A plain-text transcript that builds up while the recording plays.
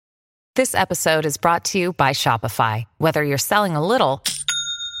This episode is brought to you by Shopify. Whether you're selling a little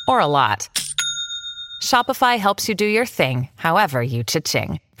or a lot, Shopify helps you do your thing, however you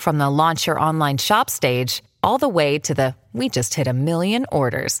cha-ching. From the launch your online shop stage, all the way to the we just hit 1 million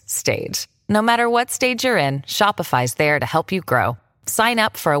orders stage. No matter what stage you're in, Shopify's there to help you grow. Sign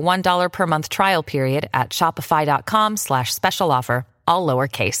up for a $1 per month trial period at shopify.com/special offer, all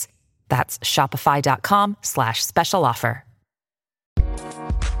lowercase. That's shopify.com/special offer.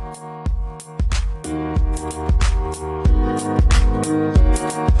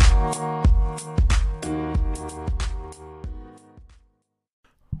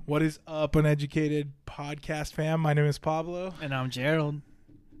 What is up, Uneducated Podcast fam? My name is Pablo. And I'm Gerald.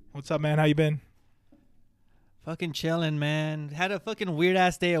 What's up, man? How you been? Fucking chilling, man. Had a fucking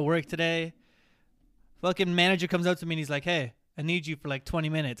weird-ass day at work today. Fucking manager comes up to me and he's like, hey, I need you for like 20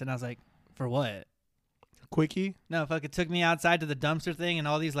 minutes. And I was like, for what? Quickie? No, fucking took me outside to the dumpster thing and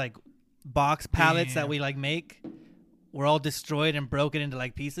all these like box pallets that we like make were all destroyed and broken into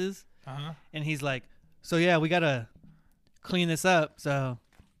like pieces. Uh-huh. And he's like, so yeah, we got to clean this up. So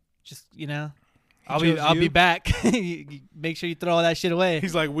just, you know, I'll be back. Make sure you throw all that shit away.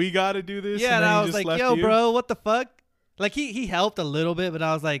 He's like, we got to do this. Yeah, and I was just like, yo, bro, what the fuck? Like, he helped a little bit, but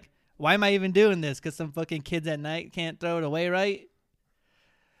I was like, why am I even doing this? Because some fucking kids at night can't throw it away, right?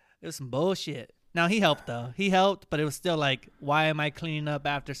 It was some bullshit. Now, he helped, though. He helped, but it was still like, why am I cleaning up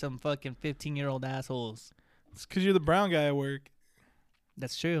after some fucking 15-year-old assholes? It's because you're the brown guy at work.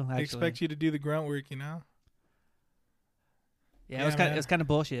 That's true, actually. They expect you to do the grunt work, you know? Yeah, it was kind of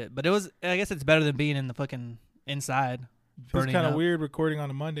bullshit. But I guess it's better than being in the fucking inside. It's kind of weird recording on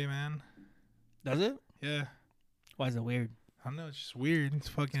a Monday, man. Does it? Yeah. Why is it weird? I don't know. It's just weird. It's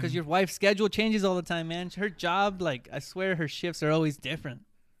fucking... Because your wife's schedule changes all the time, man. Her job, like, I swear her shifts are always different.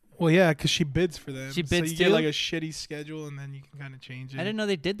 Well, yeah, because she bids for them. She bids so you too? get like a shitty schedule, and then you can kind of change it. I didn't know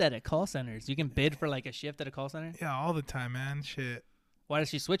they did that at call centers. You can bid for, like, a shift at a call center? Yeah, all the time, man. Shit. Why does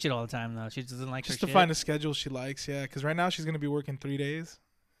she switch it all the time, though? She doesn't like just her to shit? find a schedule she likes, yeah. Because right now she's going to be working 3 days.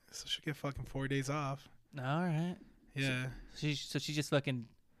 So she'll get fucking 4 days off. All right. Yeah. So she just fucking...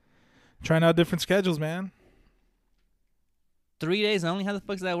 Trying out different schedules, man. 3 days only? How the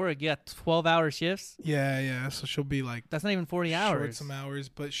fuck does that work? You got 12-hour shifts? Yeah. So she'll be like... That's not even 40 hours. Short some hours,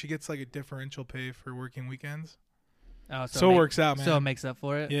 but she gets like a differential pay for working weekends. Oh, so it works out, man. So it makes up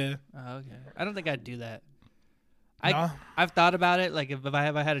for it? Yeah. Oh, okay. I don't think I'd do that. Nah. I've thought about it. Like, if I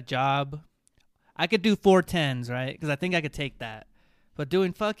had a job, I could do 4 10s, right? Because I think I could take that. But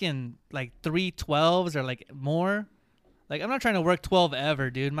doing fucking, like, 3 12s or, like, more, like, I'm not trying to work 12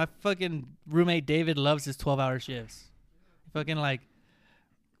 ever, dude. My fucking roommate David loves his 12-hour shifts. Fucking, like...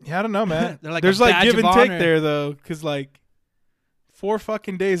 Yeah, I don't know, man. They're like There's, a like, badge give of and take honor. there, though. Because, like, 4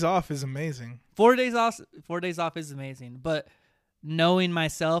 fucking days off is amazing. 4 days off is amazing. But knowing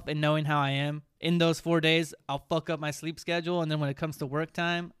myself and knowing how I am, in those 4 days, I'll fuck up my sleep schedule. And then when it comes to work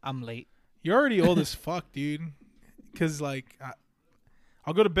time, I'm late. You're already old as fuck, dude. Because, like...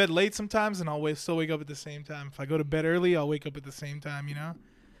 I'll go to bed late sometimes, and I'll still wake up at the same time. If I go to bed early, I'll wake up at the same time, you know?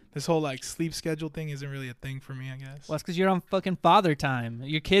 This whole, like, sleep schedule thing isn't really a thing for me, I guess. Well, it's because you're on fucking father time.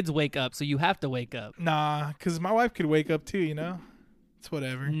 Your kids wake up, so you have to wake up. Nah, because my wife could wake up, too, you know? It's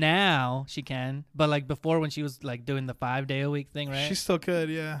whatever. Now she can. But, like, before when she was, like, doing the 5-day-a-week thing, right? She still could,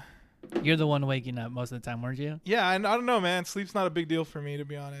 yeah. You're the one waking up most of the time, weren't you? Yeah, and I don't know, man. Sleep's not a big deal for me, to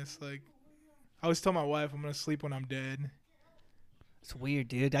be honest. Like, I always tell my wife I'm going to sleep when I'm dead. It's weird,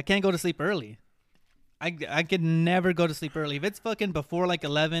 dude. I can't go to sleep early. I could never go to sleep early. If it's fucking before like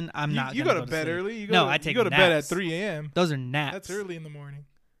 11, I'm not. You gonna go to bed sleep. early. I take. You go to naps. bed at 3 a.m. Those are naps. That's early in the morning.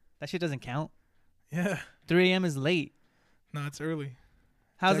 That shit doesn't count. Yeah. 3 a.m. is late. No, it's early.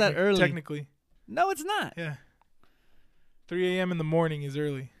 How's that early? Technically. No, it's not. Yeah. 3 a.m. in the morning is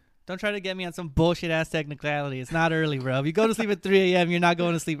early. Don't try to get me on some bullshit ass technicality. It's not early, bro. If you go to sleep at 3 a.m., you're not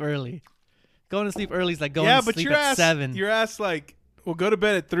going to sleep early. Going to sleep early is like going to sleep at 7. Your ass like, well, go to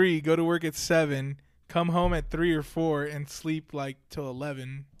bed at 3, go to work at 7, come home at 3 or 4, and sleep like till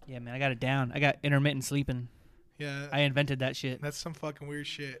 11. Yeah, man, I got it down. I got intermittent sleeping. Yeah. I invented that shit. That's some fucking weird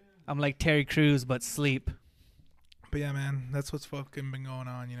shit. I'm like Terry Crews, but sleep. But yeah, man, that's what's fucking been going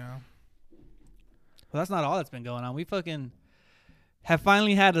on, you know? Well, that's not all that's been going on. We fucking have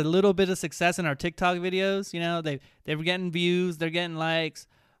finally had a little bit of success in our TikTok videos. You know, they were getting views, they're getting likes.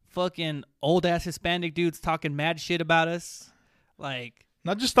 Fucking old ass Hispanic dudes talking mad shit about us. Like,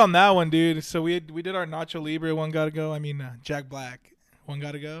 not just on that one, dude. So we did our Nacho Libre one gotta go. I mean, Jack Black one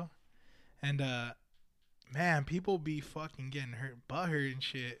gotta go. And man, people be fucking getting butthurt and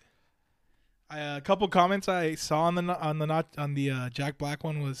shit. A couple comments I saw on the Jack Black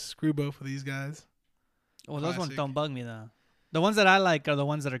one was screw both of these guys. well, those ones Classic. don't bug me though. The ones that I like are the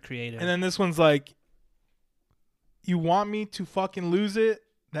ones that are creative. And then this one's like, you want me to fucking lose it?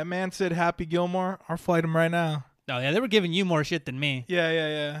 That man said Happy Gilmore. I'll fight him right now. Oh yeah, they were giving you more shit than me.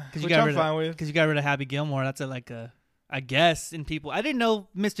 Yeah. Because Which I'm fine with. Because you got rid of Happy Gilmore. That's I guess in people. I didn't know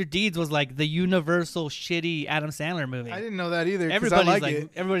Mr. Deeds was like the universal shitty Adam Sandler movie. I didn't know that either. Everybody's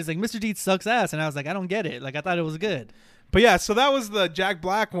like Mr. Deeds sucks ass, and I was like, I don't get it. Like I thought it was good. But yeah, so that was the Jack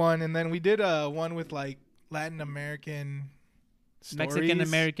Black one, and then we did one with like Latin American stories. Mexican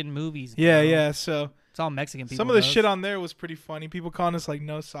American movies. Bro. Yeah. So it's all Mexican people. Some of the shit on there was pretty funny. People calling us like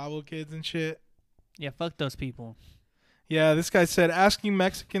no sabo kids and shit. Yeah, fuck those people. Yeah, this guy said asking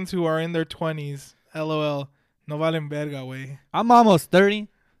Mexicans who are in their 20s, LOL, no valen verga, way. I'm almost 30,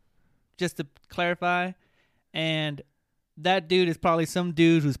 just to clarify, and that dude is probably some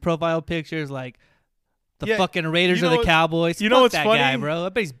dude whose profile picture is like the fucking Raiders or the Cowboys. You know what's that funny? guy, bro. I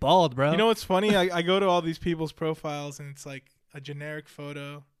bet he's bald, bro. You know what's funny? I go to all these people's profiles and it's like a generic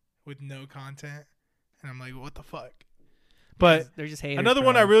photo with no content, and I'm like, what the fuck? But they're just haters. Another bro.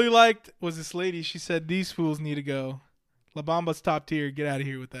 one I really liked was this lady. She said, "These fools need to go. La Bamba's top tier. Get out of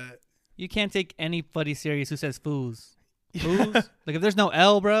here with that." You can't take anybody serious who says fools. Fools? Like if there's no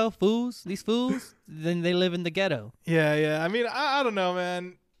L, bro, fools, these fools, then they live in the ghetto. Yeah. I mean, I don't know,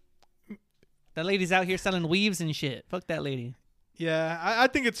 man. That lady's out here selling weaves and shit. Fuck that lady. Yeah, I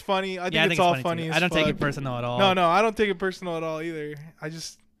think it's funny. I think it's all funny as I don't fuck. take it personal at all. No, I don't take it personal at all either.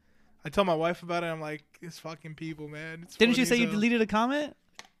 I tell my wife about it. I'm like, it's fucking people, man. It's Didn't you funny say you as hell. deleted a comment?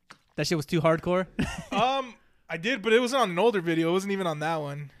 That shit was too hardcore. I did, but it was on an older video. It wasn't even on that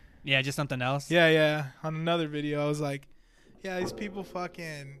one. Yeah, just something else. Yeah. On another video, I was like, yeah, these people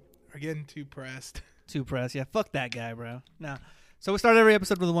fucking are getting too pressed. Too pressed. Yeah, fuck that guy, bro. No. So we start every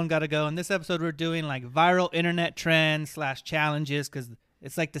episode with one gotta go. In this episode, we're doing like viral internet trends / challenges because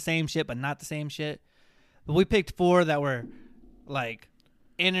it's like the same shit, but not the same shit. But we picked 4 that were like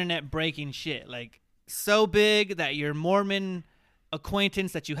internet breaking shit, like so big that your Mormon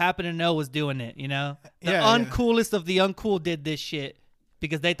acquaintance that you happen to know was doing it. You know, the uncoolest of the uncool did this shit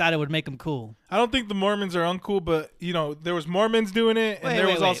because they thought it would make them cool. I don't think the Mormons are uncool, but you know, there was Mormons doing it, and there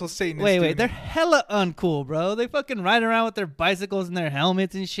was also Satanists. Wait, they're hella uncool, bro. They fucking ride around with their bicycles and their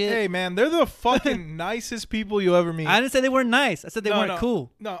helmets and shit. Hey, man, they're the fucking nicest people you ever meet. I didn't say they weren't nice. I said they weren't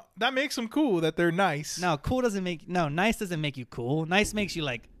cool. No, that makes them cool that they're nice. No, nice doesn't make you cool. Nice makes you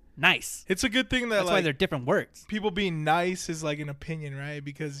like nice. It's a good thing that that's why they're different words. People being nice is like an opinion, right?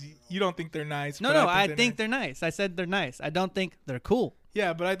 Because you don't think they're nice. No, I think they're nice. I said they're nice. I don't think they're cool.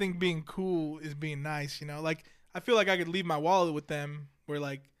 Yeah, but I think being cool is being nice, you know? Like, I feel like I could leave my wallet with them, where,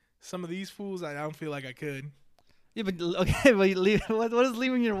 like, some of these fools, I don't feel like I could. Yeah, but, okay, but what does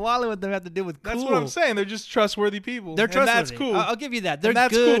leaving your wallet with them have to do with cool? That's what I'm saying. They're just trustworthy people. They're trustworthy. And that's cool. I'll give you that. They're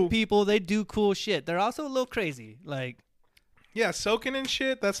good people. They do cool shit. They're also a little crazy. Like, yeah, soaking in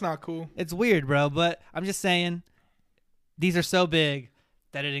shit, that's not cool. It's weird, bro, but I'm just saying, these are so big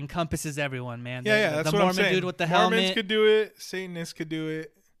that it encompasses everyone, man. Yeah, that's the what Mormon I'm saying. dude with the helmet. Mormons could do it. Satanists could do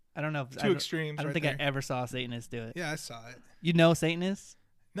it. I don't know. Two extremes. I don't think I ever saw a Satanist do it. Yeah, I saw it. You know Satanists?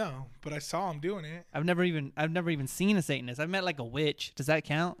 No, but I saw him doing it. I've never even seen a Satanist. I've met like a witch. Does that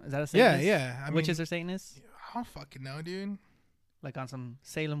count? Is that a Satanist? Yeah. Witches are Satanists? I don't fucking know, dude. Like on some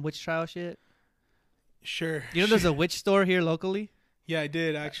Salem witch trial shit? Sure. You know there's a witch store here locally? Yeah, I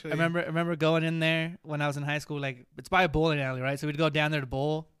did actually. I remember going in there when I was in high school. Like, it's by a bowling alley, right? So we'd go down there to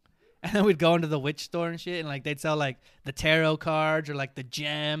bowl, and then we'd go into the witch store and shit, and like they'd sell like the tarot cards or like the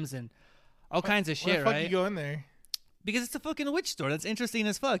gems and all kinds of shit, Why the fuck right? you go in there? Because it's a fucking witch store. That's interesting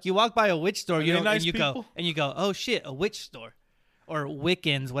as fuck. You walk by a witch store, and you go, oh shit, a witch store, or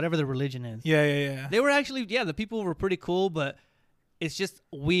Wiccans, whatever the religion is. Yeah. They were actually, the people were pretty cool, but it's just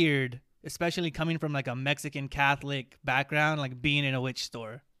weird. Especially coming from like a Mexican Catholic background, like being in a witch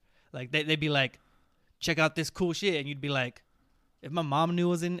store. Like they'd be like, check out this cool shit. And you'd be like, if my mom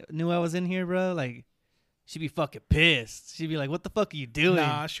knew I was in here, bro, like she'd be fucking pissed. She'd be like, what the fuck are you doing?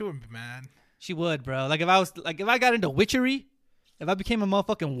 Nah, she wouldn't be mad. She would, bro. Like if I got into witchery, if I became a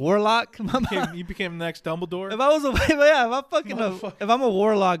motherfucking warlock, you became the next Dumbledore. If I'm a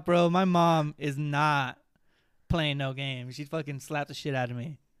warlock, bro, my mom is not playing no games. She'd fucking slap the shit out of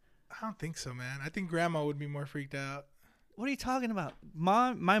me. I don't think so, man. I think Grandma would be more freaked out. What are you talking about?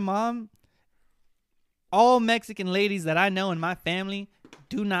 My mom, all Mexican ladies that I know in my family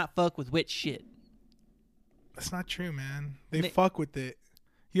do not fuck with witch shit. That's not true, man. They fuck with it.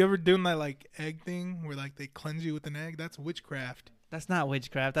 You ever doing that like egg thing where like they cleanse you with an egg? That's witchcraft. That's not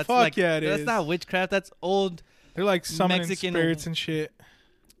witchcraft. That's that's not witchcraft. That's old. They're like summoning Mexican spirits and shit.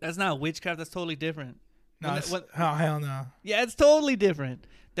 That's not witchcraft. That's totally different. No, oh hell no. Yeah, it's totally different.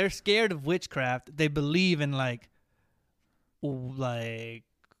 They're scared of witchcraft. They believe in like like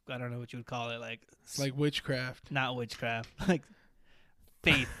I don't know what you would call it, Like witchcraft. not witchcraft, like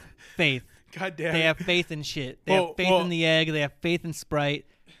faith. God damn. They it. have faith in shit. They have faith in the egg. They have faith in Sprite.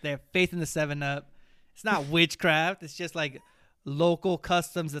 They have faith in the 7-Up. It's not witchcraft. It's just like local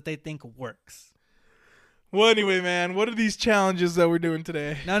customs that they think works. Well, anyway, man, what are these challenges that we're doing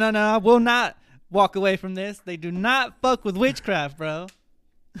today? No. I will not walk away from this. They do not fuck with witchcraft, bro.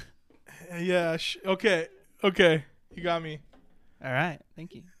 Yeah. Okay. You got me. All right.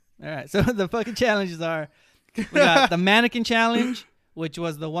 Thank you. All right. So the fucking challenges are, we got the mannequin challenge, which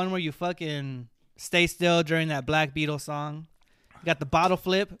was the one where you fucking stay still during that Black Beetle song. You got the bottle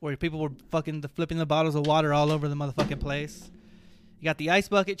flip, where people were fucking flipping the bottles of water all over the motherfucking place. You got the ice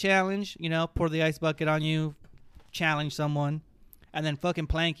bucket challenge, pour the ice bucket on you, challenge someone. And then fucking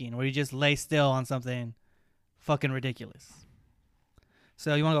planking, where you just lay still on something fucking ridiculous.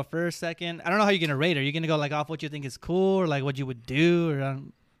 So you want to go first, second? I don't know how you're going to rate it. Are you going to go like off what you think is cool or like what you would do? Or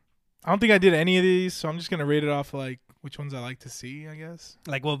I don't think I did any of these, so I'm just going to rate it off like which ones I like to see, I guess.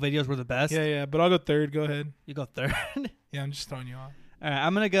 like what videos were the best? Yeah, but I'll go third. Go ahead. You go third? Yeah, I'm just throwing you off. All right,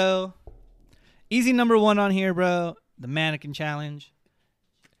 I'm going to go easy number 1 on here, bro. The mannequin challenge.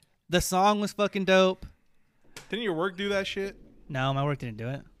 The song was fucking dope. Didn't your work do that shit? No, my work didn't do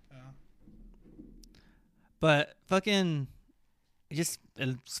it. Oh. But fucking, it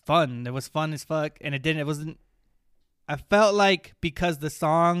was fun. It was fun as fuck. And it wasn't, I felt like because the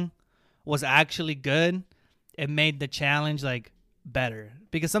song was actually good, it made the challenge like better.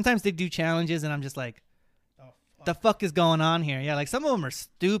 Because sometimes they do challenges and I'm just like, the fuck is going on here? Yeah, like some of them are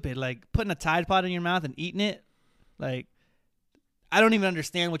stupid. Like putting a Tide Pod in your mouth and eating it. Like, I don't even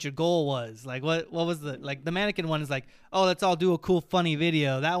understand what your goal was. Like, what was the mannequin one is like, oh, let's all do a cool, funny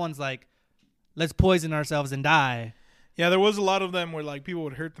video. That one's like, let's poison ourselves and die. Yeah, there was a lot of them where like people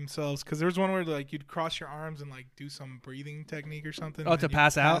would hurt themselves because there was one where like you'd cross your arms and like do some breathing technique or something. Oh, to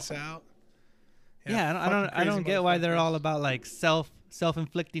pass out? Pass out. Yeah, I don't get why they're all about like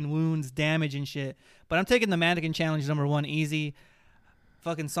self-inflicting wounds, damage and shit. But I'm taking the mannequin challenge number 1 easy.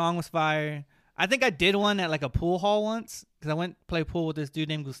 Fucking song was fire. I think I did one at like a pool hall once because I went to play pool with this dude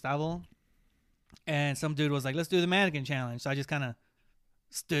named Gustavo, and some dude was like, "Let's do the mannequin challenge." So I just kind of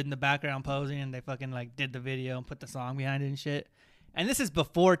stood in the background posing, and they fucking like did the video and put the song behind it and shit. And this is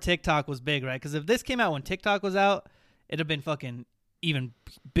before TikTok was big, right? Because if this came out when TikTok was out, it'd have been fucking even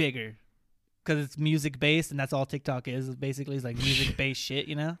bigger. Because it's music based, and that's all TikTok is. Basically, it's like music based shit,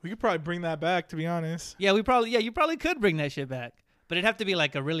 We could probably bring that back, to be honest. Yeah, you probably could bring that shit back. But it'd have to be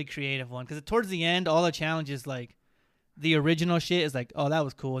like a really creative one. Because towards the end, all the challenges, like the original shit is like, oh, that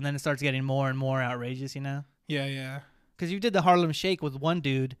was cool. And then it starts getting more and more outrageous, Yeah. Because you did the Harlem Shake with one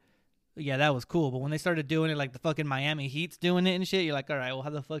dude. Yeah, that was cool. But when they started doing it, like the fucking Miami Heat's doing it and shit, you're like, all right, well, how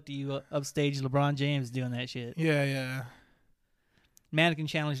the fuck do you upstage LeBron James doing that shit? Yeah. Mannequin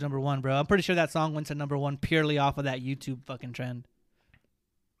challenge number 1, bro. I'm pretty sure that song went to number 1 purely off of that YouTube fucking trend.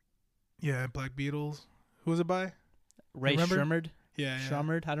 Yeah, Black Beatles. Who was it by? Ray Shremmerd. Yeah.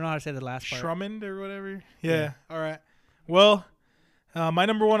 Shremmerd. I don't know how to say the last part. Shremmerd or whatever. Yeah. All right. Well, my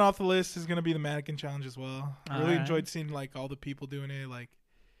number 1 off the list is gonna be the mannequin challenge as well. I really enjoyed seeing like all the people doing it, like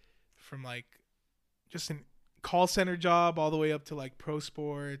from like just a call center job all the way up to like pro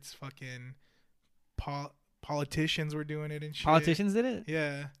sports, fucking politicians were doing it and shit. Politicians did it?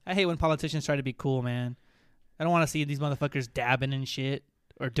 Yeah. I hate when politicians try to be cool, man. I don't want to see these motherfuckers dabbing and shit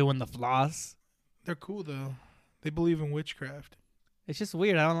or doing the floss. They're cool though. They believe in witchcraft. It's just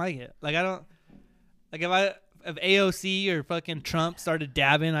weird. I don't like it. Like I don't like if AOC or fucking Trump started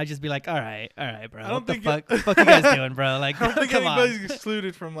dabbing, I'd just be like, all right, bro. I don't think what the fuck you guys doing, bro? Like, I don't think come anybody's on.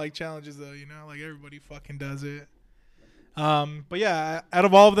 excluded from like challenges though. Like everybody fucking does it. But yeah, out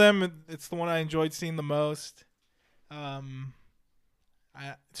of all of them, it's the one I enjoyed seeing the most.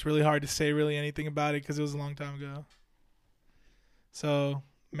 It's really hard to say really anything about it because it was a long time ago. So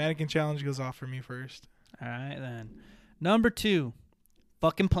mannequin challenge goes off for me first. All right, then. Number 2,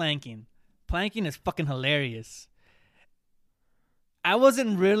 fucking planking. Planking is fucking hilarious. I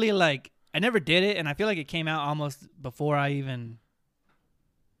wasn't really like, I never did it, and I feel like it came out almost before I even.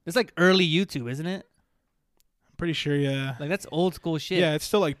 It's like early YouTube, isn't it? I'm pretty sure, yeah. Like that's old school shit. Yeah, it's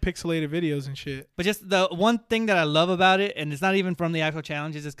still like pixelated videos and shit. But just the one thing that I love about it, and it's not even from the actual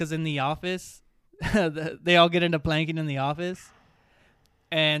challenges, is because in the office, they all get into planking in the office.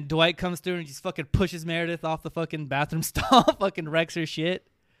 And Dwight comes through and just fucking pushes Meredith off the fucking bathroom stall, fucking wrecks her shit.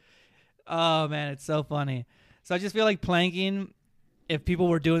 Oh, man, it's so funny. So I just feel like planking, if people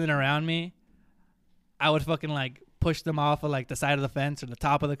were doing it around me, I would fucking like push them off of like the side of the fence or the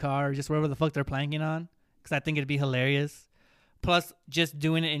top of the car or just wherever the fuck they're planking on because I think it'd be hilarious. Plus, just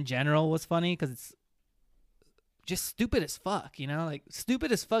doing it in general was funny because it's just stupid as fuck, you know? Like,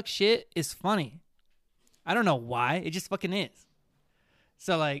 stupid as fuck shit is funny. I don't know why. It just fucking is.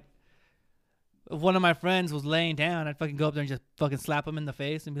 So, like, if one of my friends was laying down, I'd fucking go up there and just fucking slap him in the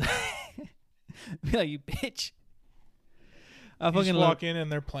face and be like, you bitch. I You just fucking walk in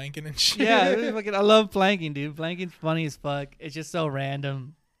and they're planking and shit. Yeah, fucking, I love planking, dude. Planking's funny as fuck. It's just so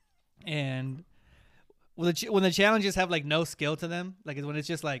random. And when the challenges have, like, no skill to them, like, when it's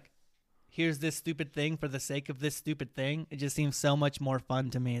just like, here's this stupid thing for the sake of this stupid thing, it just seems so much more fun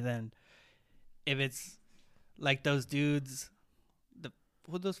to me than if it's like those dudes,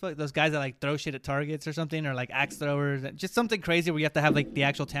 those guys that like throw shit at targets or something, or like axe throwers, just something crazy where you have to have like the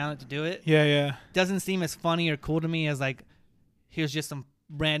actual talent to do it. Yeah. Doesn't seem as funny or cool to me as like, here's just some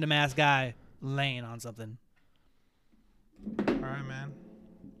random ass guy laying on something. All right, man.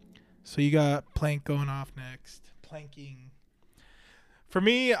 So you got plank going off next. Planking. For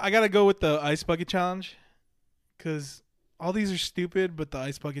me, I got to go with the ice bucket challenge because all these are stupid, but the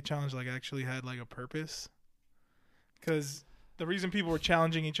ice bucket challenge like actually had like a purpose. Because the reason people were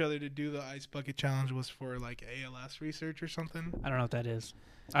challenging each other to do the ice bucket challenge was for like ALS research or something. I don't know what that is.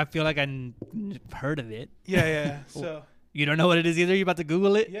 I feel like I heard of it. Yeah. So you don't know what it is either? You about to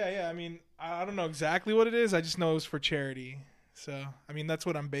Google it? yeah. I mean, I don't know exactly what it is. I just know it was for charity. So, I mean, that's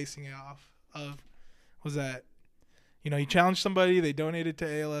what I'm basing it off of. Was that, you challenge somebody, they donated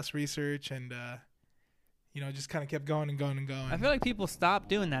to ALS research, and, just kind of kept going and going and going. I feel like people stopped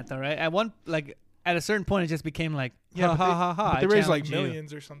doing that, though, right? At a certain point, it just became like, ha, ha. But they raised like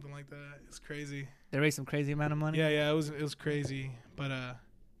millions or something like that. It's crazy. They raised some crazy amount of money? Yeah, it was crazy. But I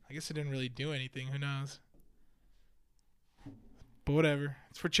guess it didn't really do anything. Who knows? But whatever.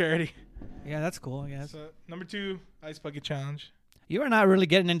 It's for charity. Yeah, that's cool, I guess. So, number 2, ice bucket challenge. You are not really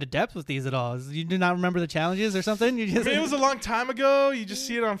getting into depth with these at all. You do not remember the challenges or something? You just I mean, it was a long time ago. You just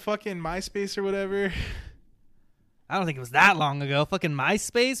see it on fucking MySpace or whatever. I don't think it was that long ago. Fucking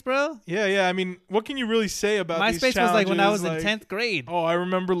MySpace, bro. Yeah. I mean, what can you really say about these MySpace challenges? was like when I was in 10th grade. Oh, I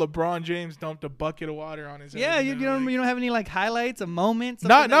remember LeBron James dumped a bucket of water on his head. Yeah, you don't have any like highlights of moments?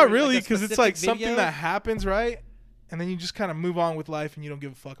 Not really, because it's like video? something that happens, right? And then you just kind of move on with life and you don't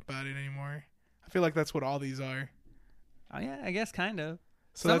give a fuck about it anymore. I feel like that's what all these are. Oh yeah, I guess kind of.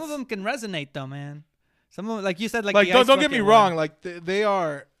 So some of them can resonate though, man. Some of them, like you said, like don't get me wrong, like they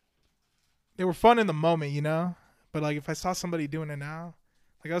were fun in the moment, But like if I saw somebody doing it now,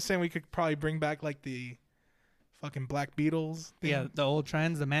 like I was saying, we could probably bring back like the fucking Black Beatles thing. Yeah, the old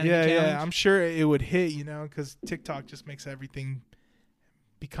trends, the mannequin challenge. Yeah. I'm sure it would hit, because TikTok just makes everything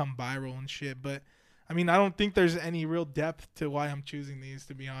become viral and shit. But I mean, I don't think there's any real depth to why I'm choosing these,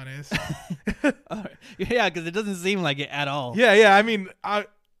 to be honest. Yeah, because it doesn't seem like it at all. Yeah. I mean, I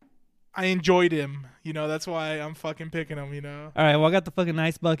enjoyed him. That's why I'm fucking picking him. All right, well, I got the fucking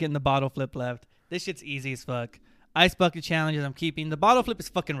ice bucket and the bottle flip left. This shit's easy as fuck. Ice bucket challenges I'm keeping. The bottle flip is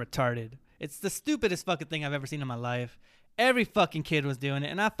fucking retarded. It's the stupidest fucking thing I've ever seen in my life. Every fucking kid was doing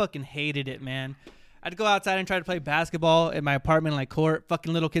it, and I fucking hated it, man. I'd go outside and try to play basketball in my apartment, like court.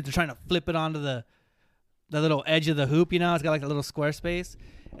 Fucking little kids are trying to flip it onto the little edge of the hoop, It's got like a little square space.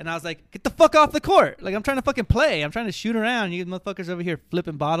 And I was like, get the fuck off the court. Like, I'm trying to fucking play. I'm trying to shoot around. You motherfuckers over here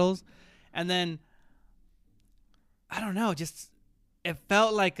flipping bottles. And then, I don't know, just, it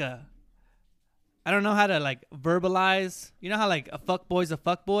felt like I don't know how to, like, verbalize. You know how, like, a fuckboy's a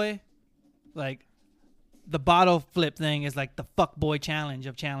fuckboy? Like, the bottle flip thing is, like, the fuckboy challenge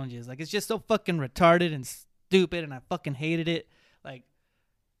of challenges. Like, it's just so fucking retarded and stupid, and I fucking hated it. Like,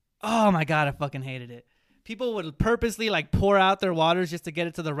 oh, my God, I fucking hated it. People would purposely, like, pour out their waters just to get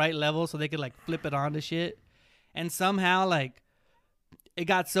it to the right level so they could, like, flip it onto shit. And somehow, like, it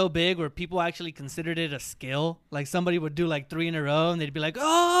got so big where people actually considered it a skill. Like, somebody would do, like, 3 in a row, and they'd be like,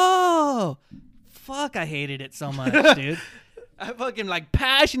 oh, fuck, I hated it so much, dude. I fucking, like,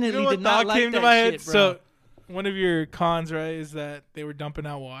 passionately did not like that shit, bro. So, one of your cons, right, is that they were dumping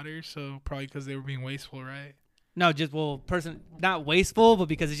out water, so probably because they were being wasteful, right? No, not wasteful, but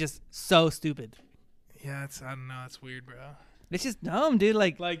because it's just so stupid. Yeah, I don't know. It's weird, bro. It's just dumb, dude.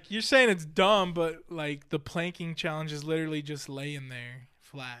 Like you're saying it's dumb, but like the planking challenge is literally just laying there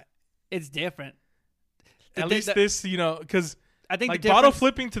flat. It's different. At least this, because I think like bottle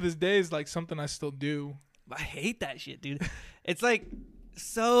flipping to this day is like something I still do. I hate that shit, dude. It's like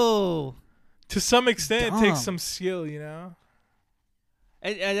so. To some extent, dumb. It takes some skill,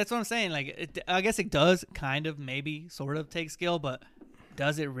 That's what I'm saying. Like, I guess it does kind of, maybe, sort of take skill, but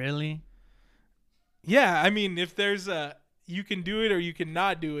does it really? Yeah, I mean, if there's you can do it or you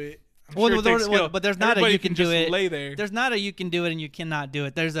cannot do it. But there's not a you can do it. Lay there. There's not a you can do it and you cannot do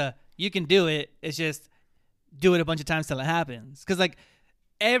it. There's a you can do it. It's just do it a bunch of times till it happens. Because like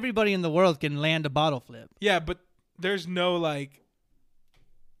everybody in the world can land a bottle flip. Yeah, but there's no like,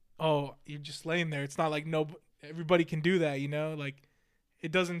 oh, you're just laying there. It's not like everybody can do that, you know? Like,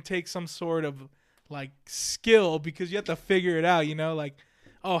 it doesn't take some sort of like skill because you have to figure it out, you know? Like,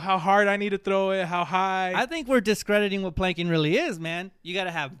 oh, how hard I need to throw it, how high. I think we're discrediting what planking really is, man. You got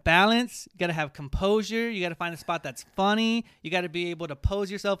to have balance. You got to have composure. You got to find a spot that's funny. You got to be able to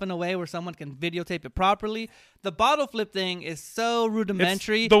pose yourself in a way where someone can videotape it properly. The bottle flip thing is so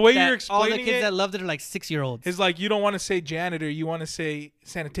rudimentary. The way that you're explaining all the kids it that loved it are like 6-year-olds. It's like you don't want to say janitor, you want to say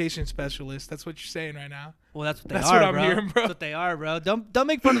sanitation specialist. That's what you're saying right now. Well, that's what they That's are, what I'm bro. hearing, bro. That's what they are, bro. Don't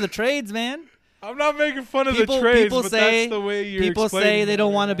make fun of the trades, man. I'm not making fun of the trades, but that's the way you're people explaining say they it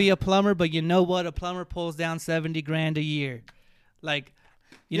don't right want to now. be a plumber, but you know what? A plumber pulls down $70,000 a year. Like,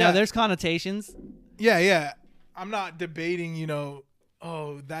 you know, there's connotations. Yeah. I'm not debating, you know,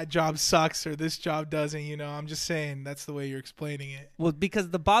 oh, that job sucks or this job doesn't, you know. I'm just saying that's the way you're explaining it. Well, because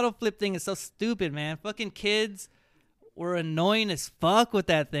the bottle flip thing is so stupid, man. Fucking kids were annoying as fuck with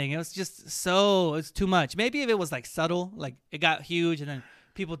that thing. It was just it's too much. Maybe if it was like subtle, like it got huge and then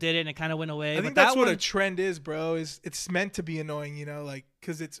people did it and it kind of went away. I think but that's what a trend is, bro. Is it's meant to be annoying, you know, like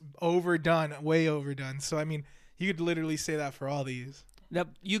because it's overdone, way overdone. So I mean, you could literally say that for all these.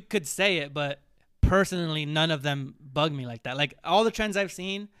 You could say it, but personally, none of them bug me like that. Like all the trends I've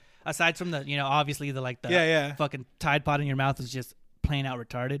seen, aside from the, you know, obviously the fucking Tide Pod in your mouth is just plain out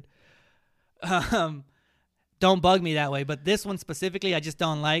retarded. Don't bug me that way. But this one specifically, I just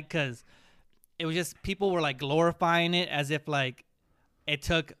don't like because it was just people were like glorifying it as if like it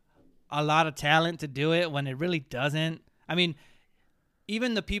took a lot of talent to do it when it really doesn't. I mean,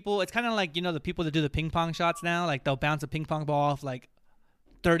 even the people, it's kind of like, you know, the people that do the ping pong shots now, like they'll bounce a ping pong ball off like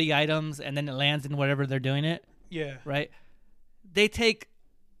 30 items and then it lands in whatever they're doing it. Yeah. Right? They take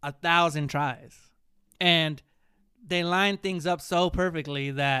 1,000 tries and they line things up so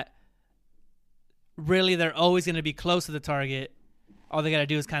perfectly that really they're always going to be close to the target. All they got to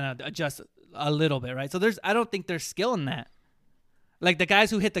do is kind of adjust a little bit, right? So I don't think there's skill in that. Like the guys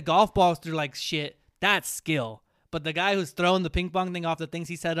who hit the golf balls through like shit, that's skill. But the guy who's throwing the ping pong thing off the things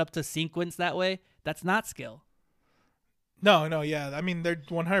he set up to sequence that way, that's not skill. No, yeah. I mean, they're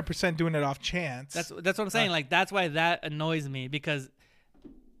 100% doing it off chance. That's what I'm saying. Like that's why that annoys me because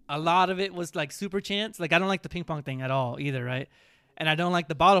a lot of it was like super chance. Like I don't like the ping pong thing at all either, right? And I don't like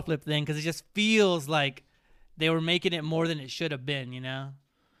the bottle flip thing because it just feels like they were making it more than it should have been, you know?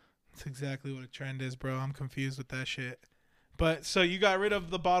 That's exactly what a trend is, bro. I'm confused with that shit. But so you got rid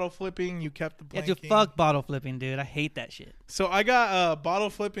of the bottle flipping, you kept the planking. Yeah, dude, fuck bottle flipping, dude. I hate that shit. So I got bottle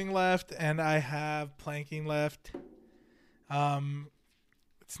flipping left, and I have planking left.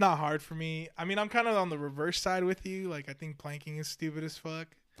 It's not hard for me. I mean, I'm kind of on the reverse side with you. Like, I think planking is stupid as fuck.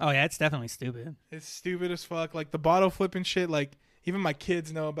 Oh yeah, it's definitely stupid. It's stupid as fuck. Like the bottle flipping shit. Like even my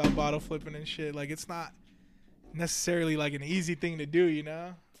kids know about bottle flipping and shit. Like it's not necessarily like an easy thing to do, you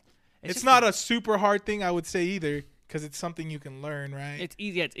know. It's not a super hard thing, I would say either. Because it's something you can learn, right? It's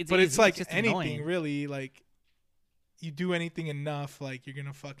easy. It's but easy. it's like just anything, annoying. really. Like, you do anything enough, like, you're going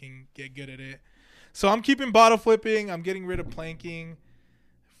to fucking get good at it. So I'm keeping bottle flipping. I'm getting rid of planking.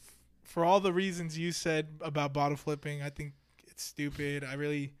 For all the reasons you said about bottle flipping, I think it's stupid. I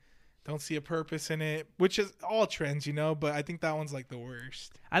really don't see a purpose in it, which is all trends, you know, but I think that one's, like, the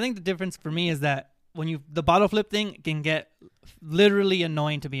worst. I think the difference for me is that when the bottle flip thing can get literally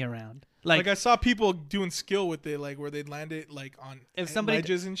annoying to be around. Like I saw people doing skill with it, like where they'd land it like on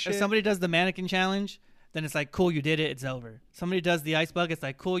ledges and shit. If somebody does the mannequin challenge, then it's like, cool, you did it, it's over. Somebody does the ice bucket, it's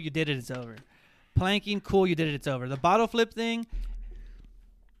like, cool, you did it, it's over. Planking, cool, you did it, it's over. The bottle flip thing,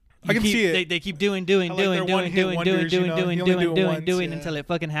 I can see it. They keep doing until it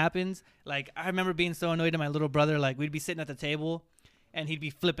fucking happens. Like I remember being so annoyed at my little brother. Like we'd be sitting at the table, and he'd be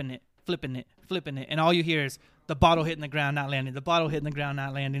flipping it, and all you hear is the bottle hitting the ground, not landing. The bottle hitting the ground,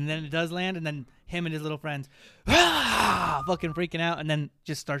 not landing. And then it does land, and then him and his little friends, fucking freaking out, and then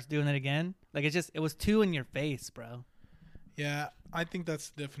just starts doing it again. Like it was too in your face, bro. Yeah, I think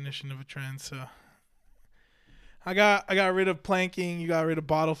that's the definition of a trend. So I got rid of planking. You got rid of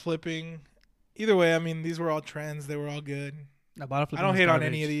bottle flipping. Either way, I mean, these were all trends. They were all good. No, bottle flipping. I don't hate garbage. on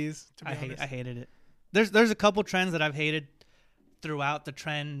any of these. To be honest. I hated it. There's a couple trends that I've hated throughout the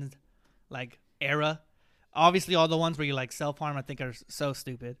trend like era. Obviously, all the ones where you like self harm, I think are so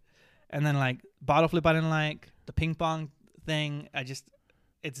stupid. And then like bottle flip, I didn't like the ping pong thing.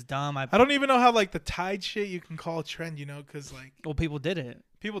 It's dumb. I don't even know how like the Tide shit you can call a trend, you know, because like people did it.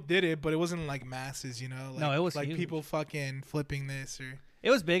 People did it, but it wasn't like masses, you know. Like, no, it was like huge. People fucking flipping this or.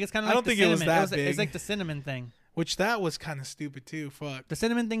 It was big. It's kind of. I like don't think cinnamon. it was that big. It's like the cinnamon thing. Which that was kind of stupid too. Fuck. The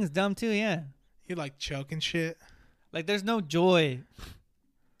cinnamon thing is dumb too. Yeah. You like choking shit. Like there's no joy.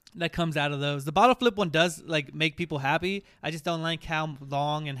 that comes out of those. The bottle flip one does like make people happy. I just don't like how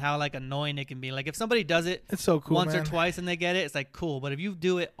long and how like annoying it can be. Like if somebody does it It's so cool, once man. or twice and they get it, it's like cool. But if you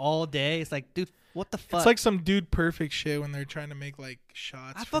do it all day, it's like, dude, what the fuck? It's like some dude perfect shit when they're trying to make like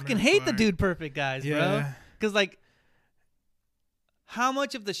shots. I from fucking their hate the bar. dude perfect guys, bro. Yeah. Because like, how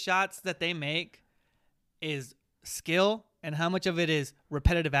much of the shots that they make is skill, and how much of it is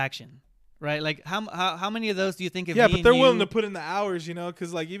repetitive action, right? Like how many of those do you think? If Yeah, me but and they're you- willing to put in the hours, you know,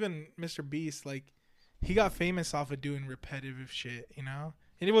 because like even Mr. Beast, like he got famous off of doing repetitive shit, you know,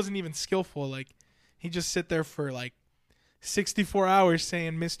 and he wasn't even skillful. Like he just sit there for like 64 hours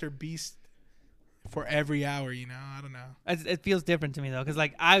saying Mr. Beast for every hour, you know. I don't know. It feels different to me though, because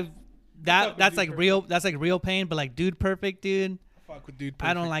like fuck with that's Dude like Perfect. real. That's like real pain, but like dude perfect, dude. Fuck with dude.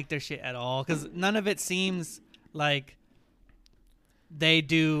 I don't Perfect. like their shit at all because none of it seems like they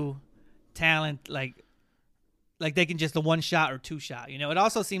do talent like they can just the one shot or two shot. You know, it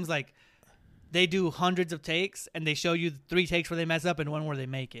also seems like they do hundreds of takes and they show you 3 takes where they mess up and one where they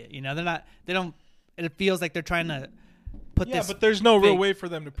make it. You know, they don't. It feels like they're trying to put Yeah, this. but there's no real fake- way for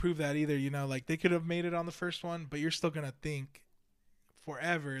them to prove that either. You know, like they could have made it on the first one, but you're still gonna think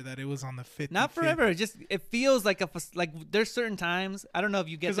forever that it was on the 50th. Not forever. It feels like like there's certain times. I don't know if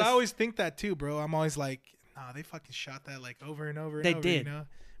you get Because this. I always think that too, bro. I'm always like, nah, they fucking shot that like over and over and They over. did. You know?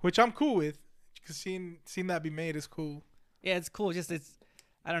 Which I'm cool with. Because seeing that be made is cool. Yeah, it's cool. Just it's,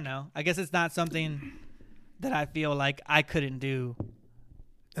 I don't know. I guess it's not something that I feel like I couldn't do,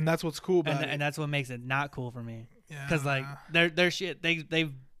 And that's what's cool about it. and that's what makes it not cool for me. Yeah, Because like their shit, they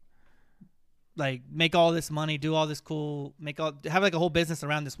like make all this money, do all this cool, have like a whole business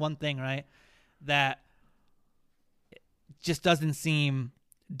around this one thing, right? That just doesn't seem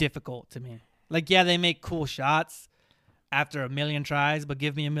difficult to me. Like, yeah, they make cool shots after a million tries, but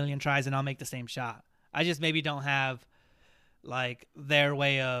give me a million tries and I'll make the same shot. I just maybe don't have like their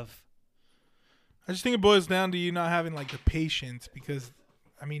way of. I just think it boils down to you not having like the patience because,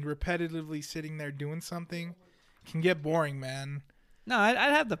 I mean, repetitively sitting there doing something can get boring, man. No, I'd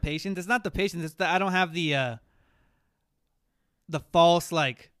have the patience. It's not the patience. It's that I don't have the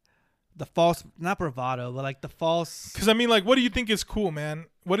false not bravado, but like the false. Because, I mean, like, what do you think is cool, man?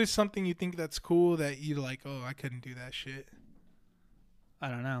 What is something you think that's cool that you like, oh, I couldn't do that shit? I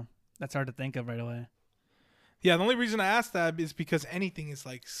don't know. That's hard to think of right away. Yeah, the only reason I asked that is because anything is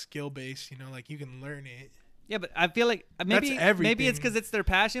like skill based, you know, like you can learn it. Yeah, but I feel like maybe everything. it's because it's their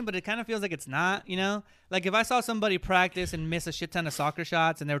passion, but it kind of feels like it's not. You know, like if I saw somebody practice and miss a shit ton of soccer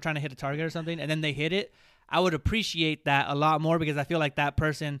shots and they were trying to hit a target or something, and then they hit it, I would appreciate that a lot more because I feel like that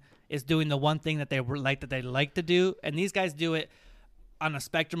person is doing the one thing that they like to do, and these guys do it on a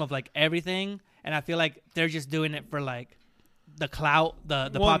spectrum of like everything, and I feel like they're just doing it for like the clout, the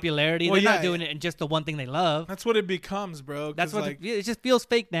popularity. well, They're not yeah. doing it in just the one thing they love. That's what it becomes, bro. That's what like, it just feels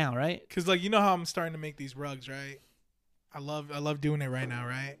fake now, right? because like you know how I'm starting to make these rugs, right? I love doing it right now,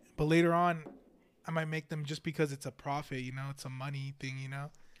 right? But later on, I might make them just because it's a profit, you know, it's a money thing, you know.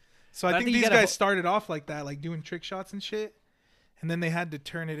 So But I I think think you these gotta guys started off like that, like doing trick shots and shit, and then they had to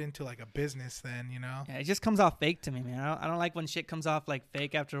turn it into like a business. Then you know, Yeah, it just comes off fake to me, man. I don't like when shit comes off like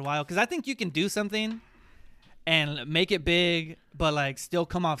fake after a while because I think you can do something and make it big, but like still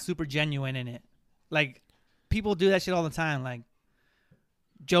come off super genuine in it. Like people do that shit all the time. Like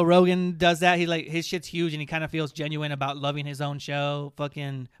Joe Rogan does that. He like his shit's huge and he kind of feels genuine about loving his own show.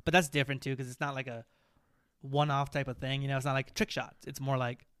 Fucking, but that's different too because it's not like a one-off type of thing. You know, it's not like trick shots. It's more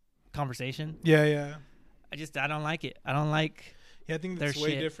like conversation. yeah. I don't like it. I don't like. I think Their that's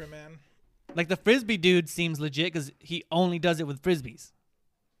way shit. different, man. Like the frisbee dude seems legit because he only does it with frisbees.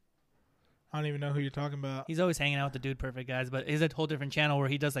 I don't even know who you're talking about. He's always hanging out with the dude perfect guys, but he's a whole different channel where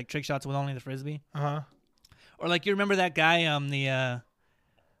he does like trick shots with only the frisbee. Or like you remember that guy, I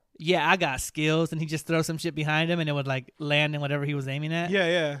got skills, and he just throws some shit behind him and it would like land in whatever he was aiming at.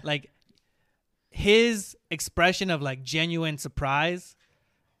 Yeah. Like his expression of like genuine surprise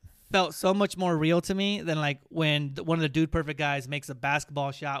felt so much more real to me than like when one of the dude perfect guys makes a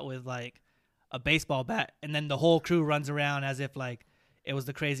basketball shot with like a baseball bat and then the whole crew runs around as if like it was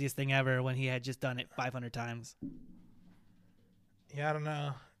the craziest thing ever when he had just done it 500 times. Yeah, I don't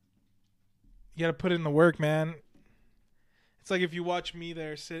know. You gotta put in the work, man. It's like if you watch me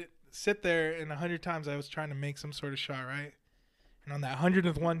there sit there and 100 times I was trying to make some sort of shot, right? And on that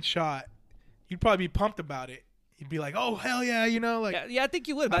 101 shot, you'd probably be pumped about it. You'd be like, "Oh hell yeah," you know, like Yeah, I think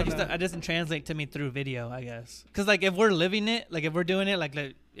you would, but I don't know. it doesn't translate to me through video, I guess. Because like if we're living it, like if we're doing it, like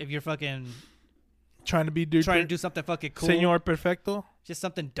if you're fucking trying to be dude, trying to do something fucking cool, Senor Perfecto. just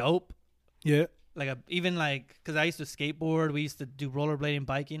something dope. Yeah. Like even like, because I used to skateboard, we used to do rollerblading,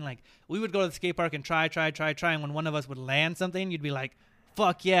 biking. Like we would go to the skate park and try. And when one of us would land something, you'd be like,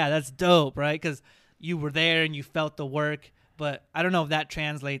 fuck yeah, that's dope, right? Because you were there and you felt the work. But I don't know if that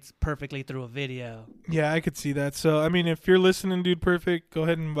translates perfectly through a video. Yeah, I could see that. So, I mean, if you're listening, Dude Perfect, go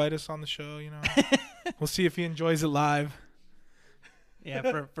ahead and invite us on the show, We'll see if he enjoys it live. Yeah,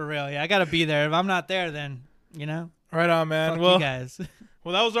 for real. Yeah, I got to be there. If I'm not there, then, Right on, man. fuck Well, you guys.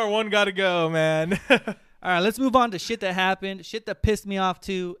 well, that was our one gotta go, man. All right, let's move on to shit that happened, shit that pissed me off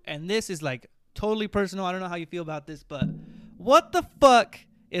too. And this is like totally personal. I don't know how you feel about this, but what the fuck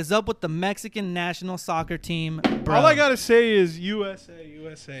is up with the Mexican national soccer team, bro? All I gotta say is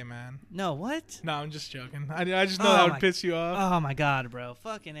USA, man. No, what? No, I'm just joking. I just know that would piss you off. Oh my god, bro.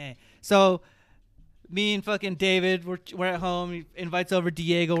 Fucking A. So me and fucking David, we're at home. He invites over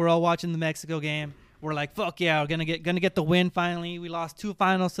Diego. We're all watching the Mexico game. We're like, fuck yeah, we're gonna get the win finally. We lost 2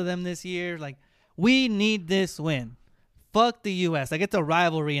 finals to them this year. Like, we need this win. Fuck the US. Like, it's a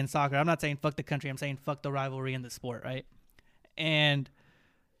rivalry in soccer. I'm not saying fuck the country. I'm saying fuck the rivalry in the sport, right? And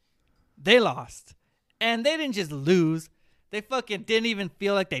they lost. And they didn't just lose. They fucking didn't even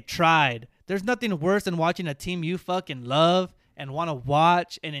feel like they tried. There's nothing worse than watching a team you fucking love and want to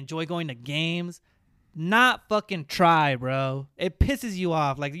watch and enjoy going to games not fucking try, bro. It pisses you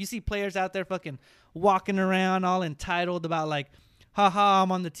off. Like, you see players out there fucking walking around all entitled about like, haha,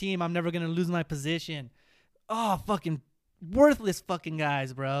 I'm on the team. I'm never going to lose my position. Oh, fucking worthless fucking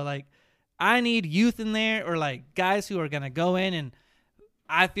guys, bro. Like, I need youth in there, or like guys who are going to go in and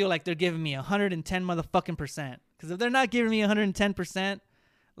I feel like they're giving me 110 motherfucking percent. Because if they're not giving me 110%,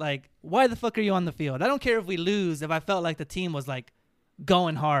 like, why the fuck are you on the field? I don't care if we lose, if I felt like the team was like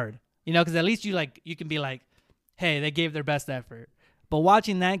going hard, because at least you can be like, hey, they gave their best effort. But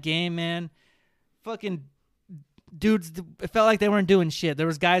watching that game, man, fucking dudes, it felt like they weren't doing shit. There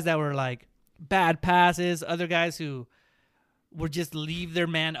was guys that were like bad passes, other guys who would just leave their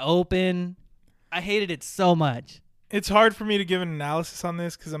man open. I hated it so much. It's hard for me to give an analysis on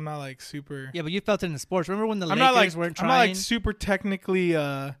this because I'm not like super. Yeah, but you felt it in the sports. Remember when the Lakers weren't trying? I'm not like super technically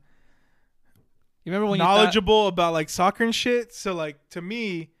you remember when knowledgeable about like soccer and shit. So like to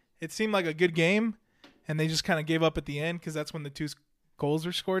me, it seemed like a good game, and they just kind of gave up at the end because that's when the 2 goals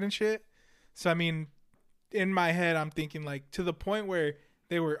were scored and shit. So I mean, in my head, I'm thinking like to the point where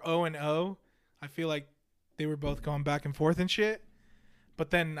they were 0-0. I feel like they were both going back and forth and shit. But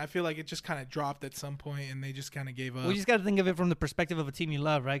then I feel like it just kind of dropped at some point, and they just kind of gave up. Well, you just got to think of it from the perspective of a team you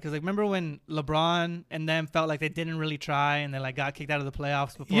love, right? Because like, remember when LeBron and them felt like they didn't really try, and they like got kicked out of the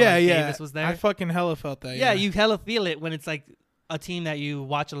playoffs before Davis was there? I fucking hella felt that. Yeah, you hella feel it when it's like a team that you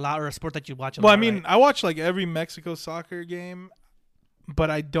watch a lot, or a sport that you watch a lot. Well, I mean, right? I watch like every Mexico soccer game, but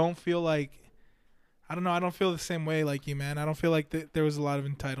I don't feel like, I don't know, I don't feel the same way like you, man. I don't feel like there was a lot of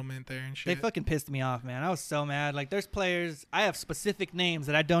entitlement there and shit. They fucking pissed me off, man. I was so mad. Like, there's players, I have specific names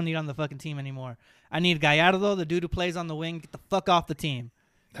that I don't need on the fucking team anymore. I need Gallardo, the dude who plays on the wing. Get the fuck off the team.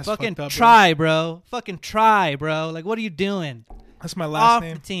 That's fucking fucked up, try, bro. Fucking try, bro. Like, what are you doing? That's my last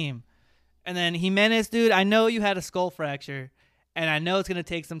name. Off the team. And then Jimenez, dude, I know you had a skull fracture, and I know it's going to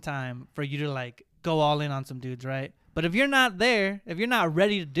take some time for you to, like, go all in on some dudes, right? But if you're not there, if you're not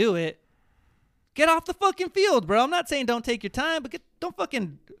ready to do it, get off the fucking field, bro. I'm not saying don't take your time, but don't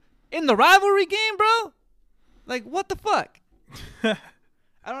fucking in the rivalry game, bro. Like, what the fuck?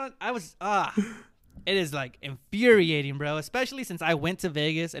 It is like infuriating, bro. Especially since I went to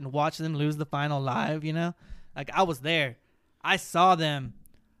Vegas and watched them lose the final live. Like, I was there. I saw them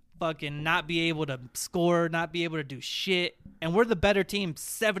fucking not be able to score, not be able to do shit, and we're the better team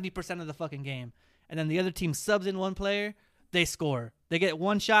 70% of the fucking game. And then the other team subs in one player. They score. They get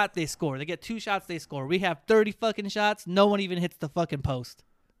 1 shot, they score. They get 2 shots, they score. We have 30 fucking shots. No one even hits the fucking post.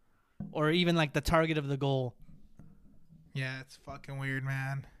 Or even like the target of the goal. Yeah, it's fucking weird,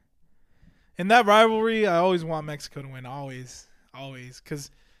 man. In that rivalry, I always want Mexico to win. Always. Always. Because,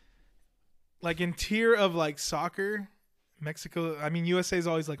 like, in tier of, like, soccer, Mexico, I mean, USA is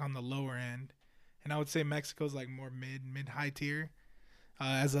always, like, on the lower end. And I would say Mexico's, like, more mid-high tier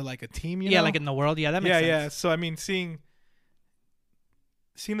as, a team, you know? Yeah, like in the world. Yeah, that makes sense. Yeah. So, I mean, seeing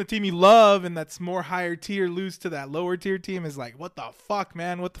the team you love and that's more higher tier lose to that lower tier team is like, what the fuck,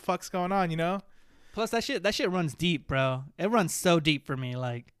 man? What the fuck's going on, Plus, that shit runs deep, bro. It runs so deep for me,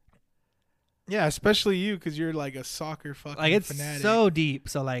 like. Yeah, especially you, because you're like a soccer fucking it's fanatic. So deep.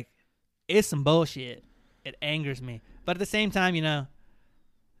 So, like, it's some bullshit. It angers me. But at the same time,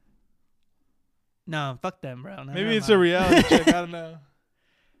 no, fuck them, bro. No, maybe it's a reality check. I don't know.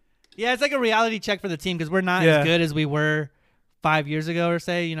 Yeah, it's like a reality check for the team because we're not as good as we were 5 years ago, or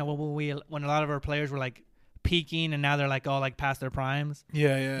say, when a lot of our players were like peaking and now they're like all like past their primes.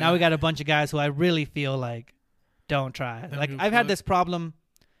 Yeah. Now we got a bunch of guys who I really feel like don't try. Like, I've had this problem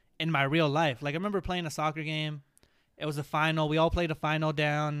in my real life. Like, I remember playing a soccer game It was a final. We all played a final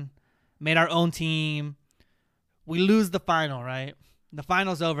down, made our own team. We lose the final, right? The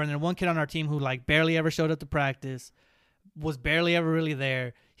final's over, and then one kid on our team who like barely ever showed up to practice, was barely ever really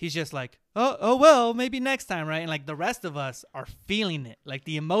there. He's just like, oh well, maybe next time, right? And like the rest of us are feeling it. Like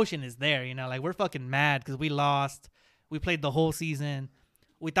the emotion is there, you know? Like we're fucking mad because we lost. We played the whole season.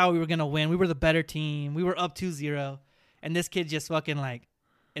 We thought we were going to win. We were the better team. We were up 2-0. And this kid just fucking like,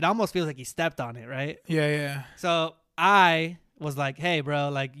 it almost feels like he stepped on it, right? Yeah. So I was like, hey, bro,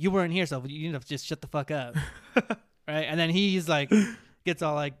 like you weren't here, so you need to just shut the fuck up. Right? And then he's like, gets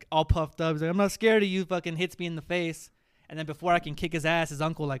all puffed up. He's like, I'm not scared of you, fucking hits me in the face. And then before I can kick his ass, his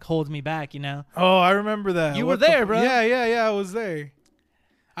uncle like holds me back, you know? Oh, I remember that. You were there, bro. Yeah, I was there.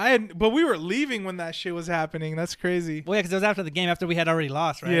 But we were leaving when that shit was happening. That's crazy. Well, yeah, because it was after the game, after we had already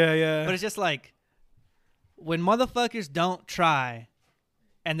lost, right? Yeah. But it's just like, when motherfuckers don't try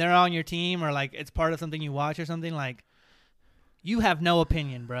and they're on your team or like it's part of something you watch or something, like you have no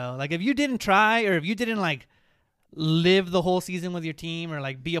opinion, bro. Like if you didn't try or if you didn't like live the whole season with your team or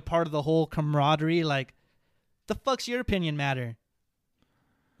like be a part of the whole camaraderie, like the fuck's your opinion matter?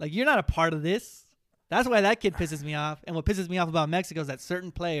 Like you're not a part of this. That's why that kid pisses me off. And what pisses me off about Mexico is that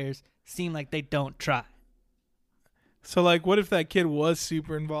certain players seem like they don't try. So like what if that kid was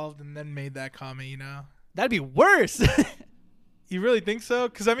super involved and then made that comment, you know? That'd be worse. You really think so?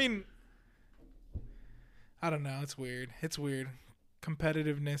 Because, I mean, I don't know. It's weird.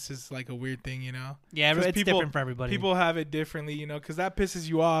 Competitiveness is like a weird thing, you know? Yeah, it's different for everybody. People have it differently, you know, because that pisses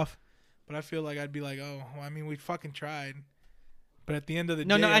you off. But I feel like I'd be like, oh, well, I mean, we fucking tried. But at the end of the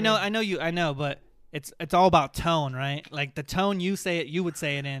day. No, I know, but it's all about tone, right? Like the tone you would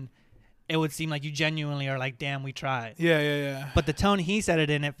say it in, it would seem like you genuinely are like, damn, we tried. Yeah. But the tone he said it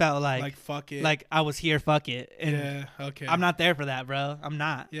in, it felt like fuck it. Like I was here, fuck it. And yeah, okay. I'm not there for that, bro. I'm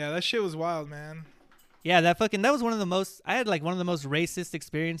not. Yeah, that shit was wild, man. Yeah, that was one of the most, I had like one of the most racist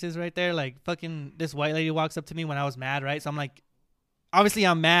experiences right there. Like fucking this white lady walks up to me when I was mad, right? So I'm like, obviously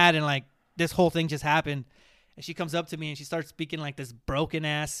I'm mad and like this whole thing just happened. And she comes up to me and she starts speaking like this broken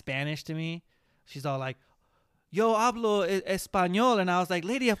ass Spanish to me. She's all like, yo hablo español. And I was like,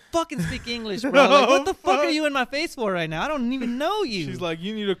 lady, I fucking speak English, bro. Like, what the fuck are you in my face for right now? I don't even know you. She's like,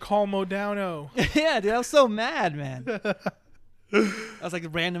 you need to calmo down. Yeah, dude, I was so mad, man. I was like, the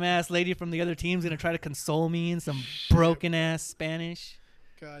random ass lady from the other team's gonna try to console me in some broken ass Spanish.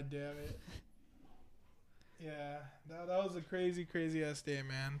 God damn it. Yeah, that was a crazy ass day,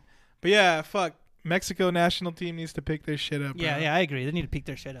 man. But yeah, fuck. Mexico national team needs to pick their shit up. Yeah, bro. I agree. They need to pick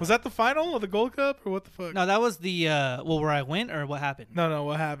their shit up. Was that the final of the Gold Cup or what the fuck? No, that was the where I went or what happened? No,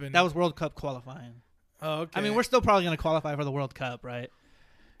 what happened? That was World Cup qualifying. Oh, okay. I mean, we're still probably gonna qualify for the World Cup, right?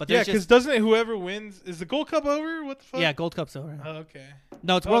 But yeah, because doesn't it whoever wins is the Gold Cup over? What the fuck? Yeah, Gold Cup's over. Oh, okay.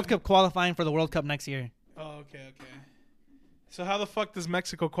 No, it's World Cup qualifying for the World Cup next year. Oh, okay. So how the fuck does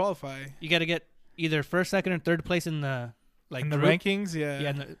Mexico qualify? You got to get either first, second, or third place in the in the rankings.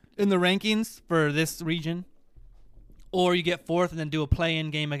 Yeah, in the rankings for this region, or you get fourth and then do a play-in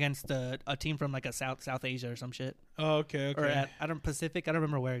game against a team from like a South Asia or some shit. Oh, okay. Or Pacific. I don't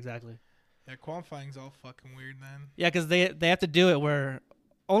remember where exactly. Yeah, qualifying's all fucking weird, man. Yeah, because they have to do it where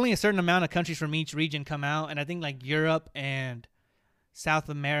only a certain amount of countries from each region come out, and I think like Europe and South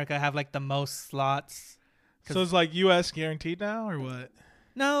America have like the most slots. So it's like U.S. guaranteed now, or what?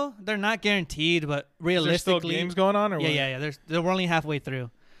 No, they're not guaranteed, but realistically, is there still games going on, or what? Yeah. We're only halfway through,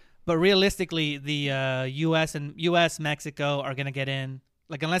 but realistically, the U.S. Mexico are gonna get in.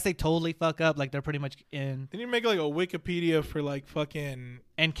 Like unless they totally fuck up, like they're pretty much in. Then you make like a Wikipedia for like fucking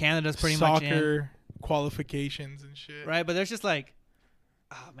and Canada's pretty much in. Soccer qualifications and shit. Right, but there's just like,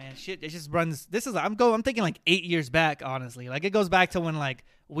 oh man, shit. It just runs. I'm thinking like 8 years back, honestly. Like it goes back to when like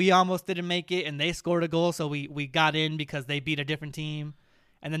we almost didn't make it and they scored a goal, so we got in because they beat a different team.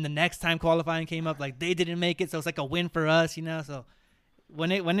 And then the next time qualifying came up, like they didn't make it, so it's like a win for us, you know. So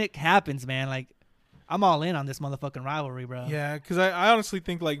when it happens, man, like I'm all in on this motherfucking rivalry, bro. Yeah, because I honestly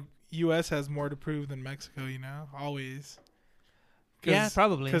think like U.S. has more to prove than Mexico, you know, always. Yeah,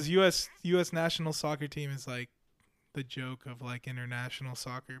 probably. Because U.S. national soccer team is like the joke of like international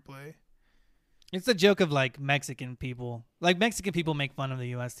soccer play. It's a joke of like Mexican people. Like Mexican people make fun of the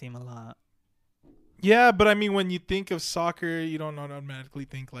U.S. team a lot. Yeah, but I mean, when you think of soccer, you don't automatically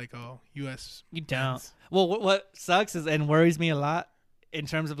think like, oh, U.S. You don't. Fans. Well, what sucks is and worries me a lot in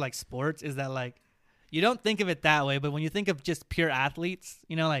terms of like sports is that like you don't think of it that way, but when you think of just pure athletes,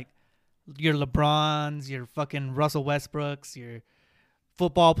 you know, like your LeBrons, your fucking Russell Westbrooks, your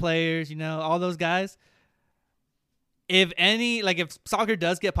football players, you know, all those guys. If soccer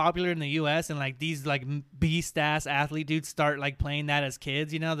does get popular in the U.S. and like these like beast ass athlete dudes start like playing that as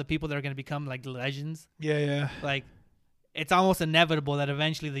kids, you know, the people that are going to become like legends. Yeah. Like it's almost inevitable that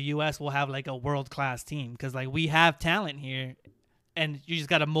eventually the U.S. will have like a world-class team because like we have talent here, and you just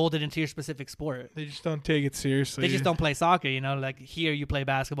got to mold it into your specific sport. They just don't take it seriously. They just don't play soccer, you know. Like here, you play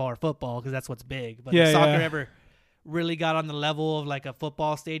basketball or football because that's what's big. But Yeah, if soccer yeah. ever really got on the level of like a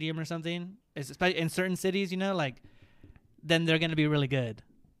football stadium or something, especially in certain cities, you know, like then they're gonna be really good.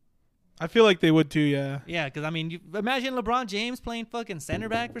 I feel like they would too. Yeah. Yeah, because I mean, you imagine LeBron James playing fucking center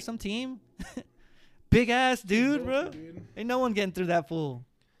back for some team. Big ass dude, bro. Dude. Ain't no one getting through that fool.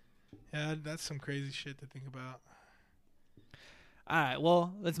 Yeah, that's some crazy shit to think about. All right,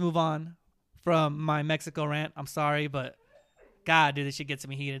 well, let's move on from my Mexico rant. I'm sorry, but God, dude, this shit gets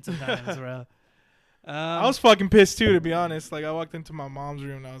me heated sometimes, bro. I was fucking pissed too, to be honest. Like I walked into my mom's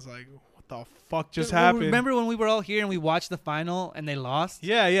room and I was like, "What the fuck just happened?" Remember when we were all here and we watched the final and they lost?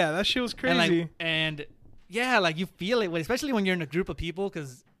 Yeah, that shit was crazy. And you feel it, especially when you're in a group of people,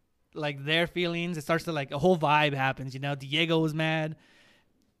 because like their feelings, it starts to like a whole vibe happens. You know, Diego was mad,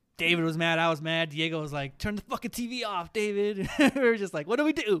 David was mad, I was mad. Diego was like, "Turn the fucking TV off, David." We were just like, "What do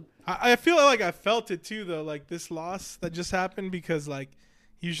we do?" I feel like I felt it too, though. Like this loss that just happened, because like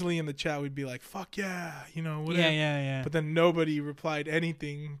usually in the chat we'd be like, "Fuck yeah," you know, whatever. Yeah. But then nobody replied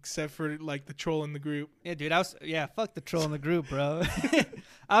anything except for like the troll in the group. Yeah, dude, fuck the troll in the group, bro.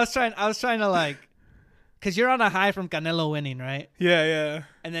 I was trying to like, cause you're on a high from Canelo winning, right? Yeah.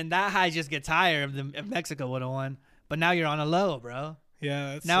 And then that high just gets higher if Mexico would have won. But now you're on a low, bro.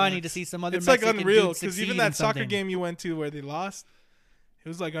 Yeah. Now I need to see some other. It's Mexican like unreal, dude because succeed even in that soccer something. game you went to where they lost, it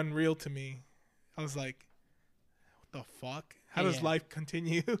was like unreal to me. I was like, "What the fuck? How does Yeah. life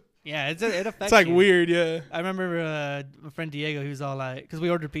continue?" Yeah, it affects. It's like you. weird, yeah. I remember my friend Diego. He was all like, because we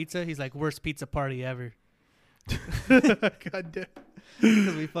ordered pizza. He's like, "Worst pizza party ever," God damn.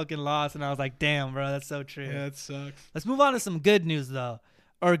 because we fucking lost. And I was like, "Damn, bro, that's so true." Yeah, it sucks. Let's move on to some good news, though.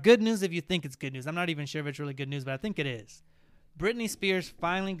 Or good news if you think it's good news. I'm not even sure if it's really good news, but I think it is. Britney Spears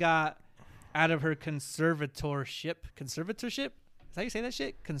finally got out of her conservatorship. Conservatorship? Is that how you say that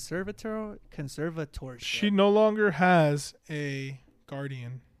shit? Conservatorship. She no longer has a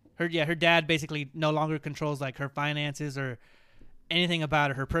guardian. Her dad basically no longer controls like her finances or anything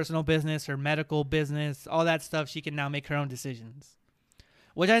about her personal business, her medical business, all that stuff. She can now make her own decisions,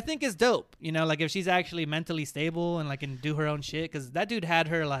 which I think is dope. You know, like if she's actually mentally stable and like can do her own shit, because that dude had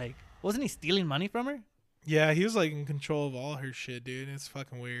her like, wasn't he stealing money from her? Yeah, he was like in control of all her shit, dude. It's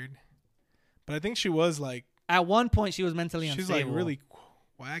fucking weird. But I think she was like, At one point she was mentally she's unstable. like really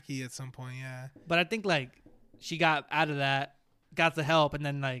wacky at some point, yeah. But I think like she got out of that, got the help, and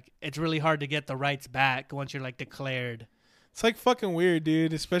then like it's really hard to get the rights back once you're like declared. It's like fucking weird,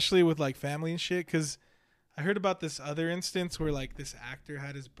 dude, especially with like family and shit, because I heard about this other instance where like this actor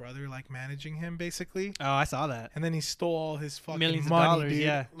had his brother like managing him basically, Oh, I saw that. and then he stole all his fucking Millions of money, dollars, dude.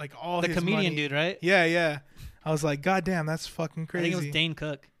 yeah. Like all The his comedian money. dude, right? Yeah. I was like, God damn, that's fucking I crazy. think it was Dane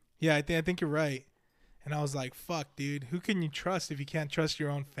Cook. Yeah, I think you're right. And I was like, fuck, dude, who can you trust if you can't trust your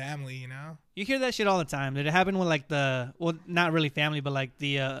own family, you know? You hear that shit all the time. Did it happen with like not really family, but like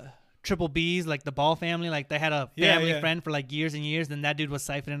the Triple B's, like the Ball family? Like they had a family friend for like years and years, then that dude was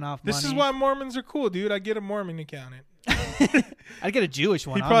siphoning off money. This is why Mormons are cool, dude. I get a Mormon accountant. I'd get a Jewish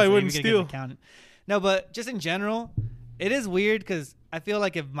one. He probably honestly, wouldn't if we could get an steal. accountant. No, but just in general, it is weird because I feel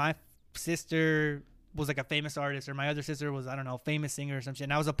like if my sister was like a famous artist or my other sister was, I don't know, a famous singer or some shit,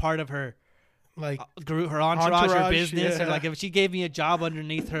 and I was a part of her Like, her entourage or business, yeah. or like if she gave me a job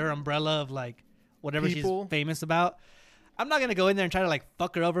underneath her umbrella of like whatever People. she's famous about, I'm not gonna go in there and try to like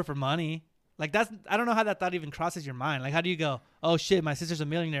fuck her over for money. Like I don't know how that thought even crosses your mind. Like how do you go, oh shit, my sister's a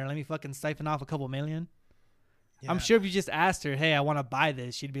millionaire, let me fucking siphon off a couple million? yeah. I'm sure if you just asked her, hey, I want to buy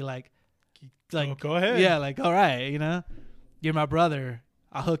this, she'd be like, Oh, go ahead. yeah, like all right, you know, you're my brother,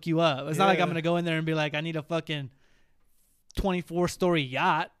 I'll hook you up. It's not like I'm Yeah. gonna go in there and be like, I need a fucking 24-story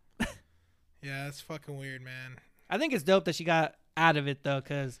yacht. Yeah, it's fucking weird, man. I think it's dope that she got out of it though,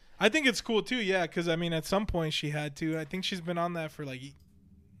 because I think it's cool too, yeah, because I mean, at some point she had to. I think she's been on that for like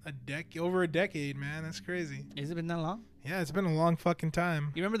over a decade, man. That's crazy. has it been that long? Yeah, it's been a long fucking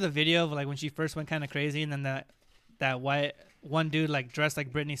time. You remember the video of like when she first went kind of crazy, and then that white one dude like dressed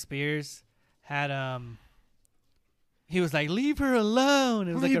like Britney Spears had he was like, leave her alone.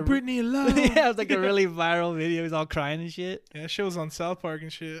 It was Leave like Britney alone. yeah, it was like a really viral video. He was all crying and shit. Yeah, it shows on South Park and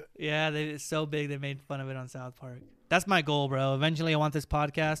shit. Yeah, it's so big they made fun of it on South Park. That's my goal, bro. Eventually, I want this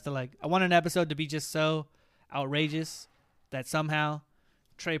podcast to I want an episode to be just so outrageous that somehow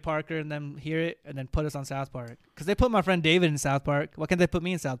Trey Parker and them hear it and then put us on South Park. Because they put my friend David in South Park. Why can't they put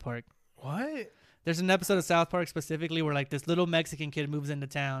me in South Park? What? There's an episode of South Park specifically where like this little Mexican kid moves into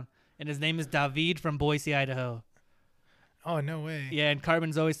town and his name is David from Boise, Idaho. Oh, no way. Yeah, and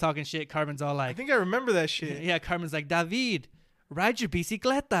Carmen's always talking shit. Carmen's all I like, think I remember that shit. yeah, Carmen's like, David, ride your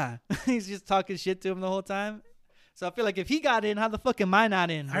bicicleta. He's just talking shit to him the whole time. So I feel like if he got in, how the fuck am I not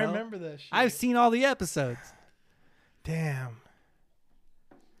in, bro? I remember that shit. I've seen all the episodes. Damn.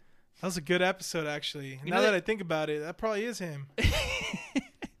 That was a good episode, actually. You Now know that that- I think about it, that probably is him.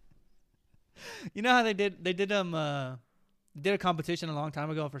 You know how they did did a competition a long time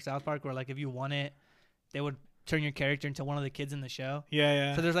ago for South Park where like if you won it, they would turn your character into one of the kids in the show. Yeah,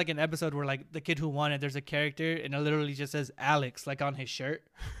 yeah. So there's like an episode where like the kid who won it, there's a character and it literally just says Alex like on his shirt.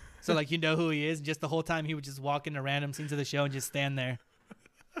 So like you know who he is. Just the whole time he would just walk into random scenes of the show and just stand there,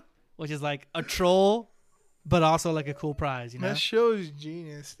 which is like a troll, but also like a cool prize. You know? That show is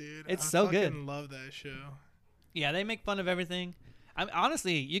genius, dude. It's I so good. fucking love that show. Yeah, they make fun of everything. I mean,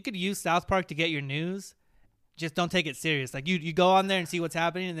 honestly, you could use South Park to get your news. Just don't take it serious. Like you go on there and see what's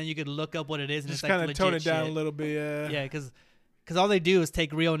happening, and then you could look up what it is. And Just it's like kind of tone it legit down shit. a little bit, yeah. Yeah, because all they do is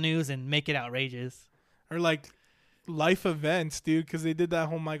take real news and make it outrageous. Or like life events, dude, because they did that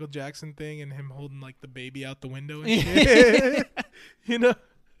whole Michael Jackson thing and him holding like the baby out the window and shit. You know,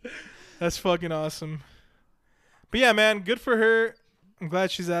 that's fucking awesome. But yeah, man, good for her. I'm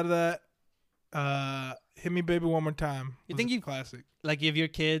glad she's out of that. Hit Me Baby One More Time. You was think a you- classic? Like, if your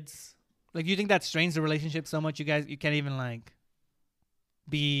kids, like, you think that strains the relationship so much you can't even like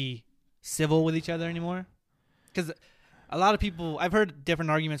be civil with each other anymore? Because a lot of people, I've heard different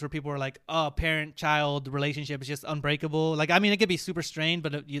arguments where people are like, "Oh, parent-child relationship is just unbreakable." Like, I mean, it could be super strained,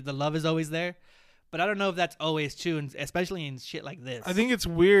 but the love is always there. But I don't know if that's always true, and especially in shit like this. I think it's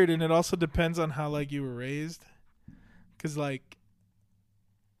weird, and it also depends on how like you were raised. Because like,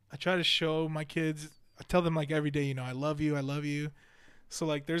 I try to show my kids. I tell them like every day, you know, I love you, I love you. So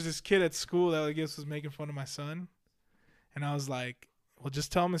like, there's this kid at school that I guess was making fun of my son, and I was like, well,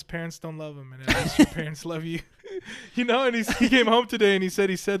 just tell him his parents don't love him, and at least your parents love you. You know, and he came home today and he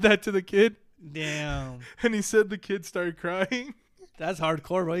said that to the kid, Damn. and he said the kid started crying. That's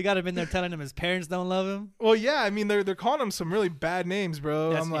hardcore, bro. You got to been there telling him his parents don't love him. Well, yeah, I mean they're calling him some really bad names, bro.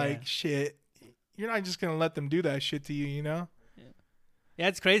 That's- I'm like, yeah. shit, you're not just gonna let them do that shit to you, you know? Yeah,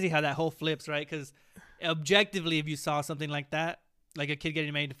 it's crazy how that whole flips, right? Because objectively, if you saw something like that, like a kid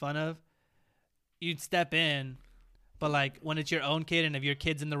getting made fun of, you'd step in. But like when it's your own kid, and if your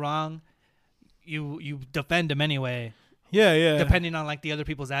kid's in the wrong, you defend him anyway. Yeah, yeah. Depending on like the other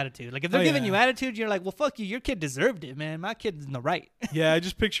people's attitude. Like if they're Oh, giving yeah. you attitude, you're like, well, fuck you. Your kid deserved it, man. My kid's in the right. Yeah, I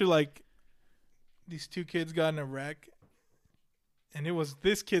just picture like these two kids got in a wreck, and it was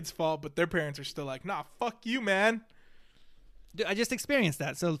this kid's fault, but their parents are still like, nah, fuck you, man. Dude, I just experienced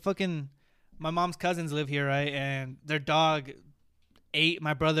that. So fucking my mom's cousins live here, right? And their dog ate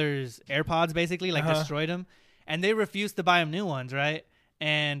my brother's AirPods, basically, like destroyed them. And they refused to buy him new ones, right?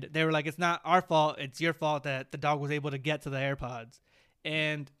 And they were like, it's not our fault. It's your fault that the dog was able to get to the AirPods.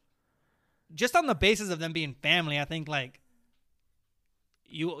 And just on the basis of them being family, I think like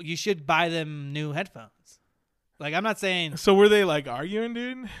you should buy them new headphones. Like, I'm not saying, So were they like arguing,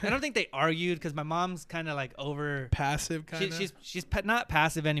 dude? I don't think they argued because my mom's kind of like over. Passive kind of. She's not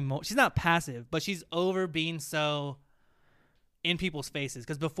passive anymore. She's not passive, but she's over being so in people's faces.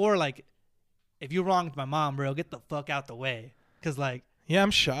 Because before, like, if you wronged my mom, bro, get the fuck out the way. Because like, Yeah,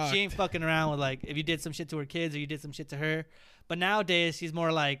 I'm shocked. she ain't fucking around with like if you did some shit to her kids or you did some shit to her. But nowadays, she's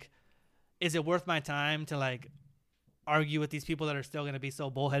more like, is it worth my time to like argue with these people that are still gonna be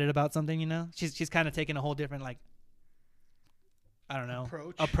so bullheaded about something? You know, she's kind of taking a whole different like, I don't know,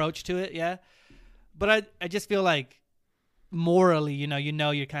 approach to it. Yeah, but I just feel like morally, you know,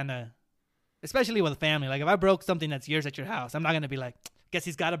 you're kind of, especially with a family. Like if I broke something that's yours at your house, I'm not gonna be like, guess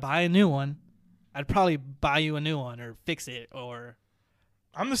he's got to buy a new one. I'd probably buy you a new one or fix it or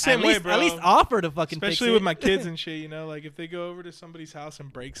I'm the same way, bro. At least offer to fucking fix Especially it. with my kids and shit, you know, like if they go over to somebody's house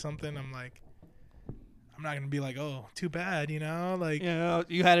and break something, I'm like, I'm not gonna be like, oh, too bad, you know, like You know,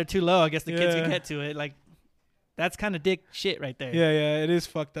 you had it too low. I guess the kids Yeah. could get to it. Like, that's kind of dick shit right there. yeah, it is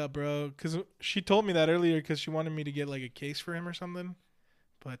fucked up, bro. Because she told me that earlier because she wanted me to get like a case for him or something,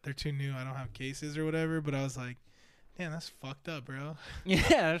 but they're too new. I don't have cases or whatever. But I was like, damn, that's fucked up, bro. Yeah,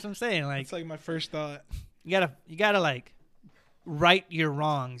 that's what I'm saying. Like, It's like my first thought. you gotta like right your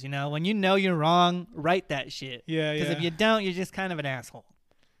wrongs. You know, when you know you're wrong, right that shit. Yeah, Because yeah. if you don't, you're just kind of an asshole.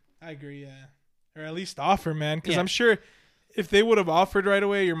 I agree, yeah. Or at least offer, man. Because Yeah. I'm sure if they would have offered right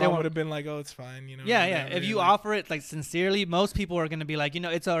away, your They mom won't- would have been like, oh, it's fine, you know. Yeah, whatever. yeah. If you Like, offer it like sincerely, most people are gonna be like, you know,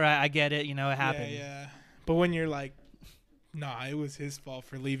 it's all right. I get it. You know, it happened. Yeah. But when you're like, nah, it was his fault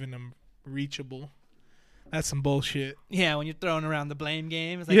for leaving him reachable. That's some bullshit. Yeah, when you're throwing around the blame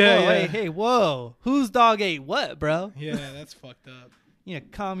game, it's like, Yeah, whoa, yeah. hey, whoa, whose dog ate what, bro? Yeah, that's fucked up. You know,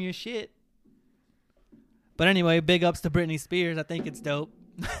 calm your shit. But anyway, big ups to Britney Spears. I think it's dope.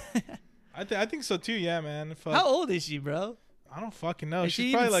 I think so too. Yeah, man. Fuck. How old is she, bro? I don't fucking know. Is She's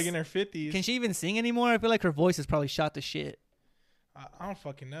she probably even like in her 50s. Can she even sing anymore? I feel like her voice is probably shot to shit. I don't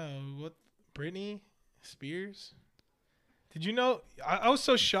fucking know. What? Britney Spears? Did you know? I was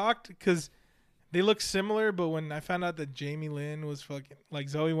so shocked because they look similar, but when I found out that Jamie Lynn was fucking like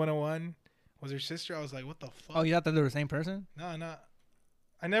Zoe 101 was her sister, I was like, what the fuck? Oh, you thought that they were the same person? No.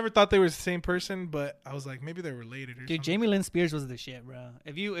 I never thought they were the same person, but I was like, maybe they're related or Dude, something. Jamie Lynn Spears was the shit, bro.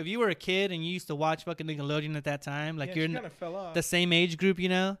 If you were a kid and you used to watch fucking Nickelodeon at that time, like you're she in kind of fell off. the same age group, you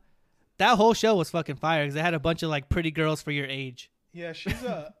know, that whole show was fucking fire because they had a bunch of like pretty girls for your age. Yeah, she's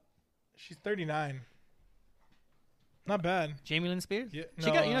 39. Not bad. Jamie Lynn Spears?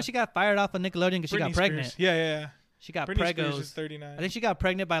 Yeah, She got fired off of Nickelodeon because she got Britney pregnant. Spears. Yeah. She got Britney Spears pregos. is 39. I think she got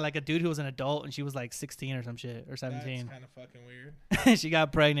pregnant by like a dude who was an adult and she was like 16 or some shit or 17. That's kind of fucking weird. She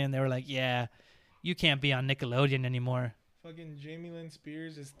got pregnant and they were like, yeah, you can't be on Nickelodeon anymore. Fucking Jamie Lynn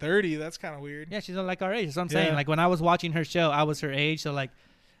Spears is 30. That's kind of weird. Yeah, she's like our age. That's what I'm Yeah. saying. Like when I was watching her show, I was her age. So like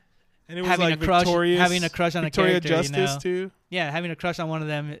And it was having like a crush, Victorious, having a crush on Victoria a character, Justice you know? too. Yeah, having a crush on one of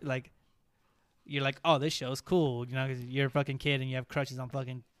them, like you're like, oh, this show's cool, you know, because you're a fucking kid and you have crushes on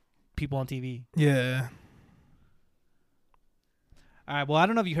fucking people on TV. Yeah. All right, well, I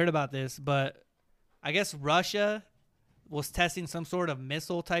don't know if you heard about this, but I guess Russia was testing some sort of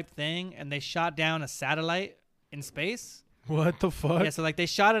missile type thing, and they shot down a satellite in space. What the fuck? Yeah, so like they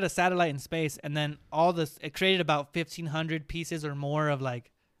shot at a satellite in space, and then it created about 1,500 pieces or more of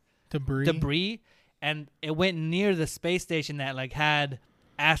like debris, and it went near the space station that like had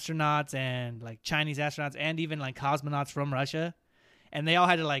astronauts and like Chinese astronauts and even like cosmonauts from Russia, and they all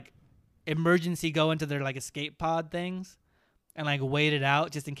had to like emergency go into their like escape pod things and like wait it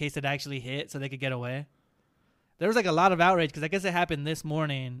out just in case it actually hit so they could get away. There was like a lot of outrage because I guess it happened this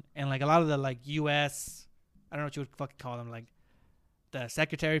morning, and like a lot of the like U.S. I don't know what you would fucking call them, like the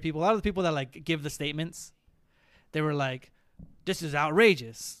secretary people, a lot of the people that like give the statements, they were like, this is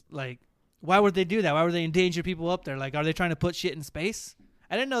outrageous. Like, why would they do that? Why would they endanger people up there? Like, are they trying to put shit in space?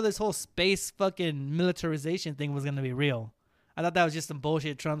 I didn't know this whole space fucking militarization thing was going to be real. I thought that was just some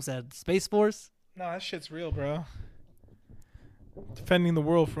bullshit Trump said. Space Force? No, that shit's real, bro. Defending the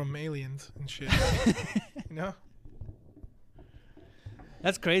world from aliens and shit. You know?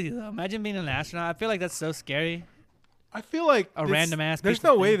 That's crazy, though. Imagine being an astronaut. I feel like that's so scary. I feel like Random ass. There's piece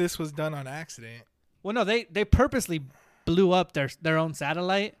no of way thing. this was done on accident. Well, no, they purposely blew up their own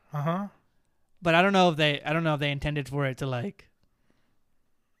satellite, but I don't know if they intended for it to like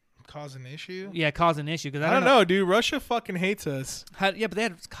Cause an issue? cause an issue. Because I don't know, dude. Russia fucking hates us. But they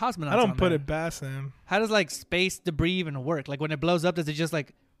had cosmonauts. I don't on put there. it past them. How does like space debris even work? Like when it blows up, does it just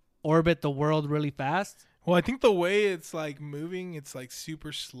like orbit the world really fast? Well, I think the way it's like moving, it's like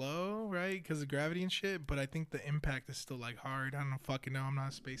super slow, right? Because of gravity and shit. But I think the impact is still like hard. I don't fucking know. I'm not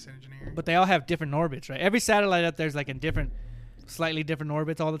a space engineer. But they all have different orbits, right? Every satellite up there is like in slightly different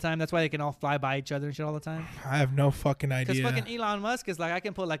orbits all the time. That's why they can all fly by each other and shit all the time. I have no fucking Because idea. fucking Elon Musk is like, I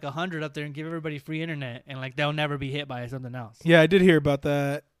can put like 100 up there and give everybody free internet, and like they'll never be hit by something else. Yeah, I did hear about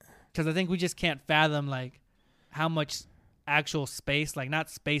that. Because I think we just can't fathom like how much actual space, like not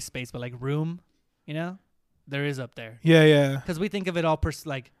space, but like room, you know, there is up there. Yeah. Because we think of it all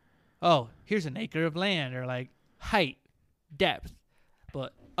like, oh, here's an acre of land, or like height, depth.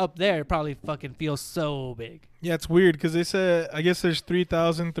 But up there, it probably fucking feels so big. Yeah, it's weird because they said, I guess there's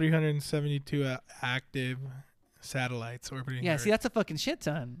 3,372 active satellites orbiting Yeah, Earth. see, that's a fucking shit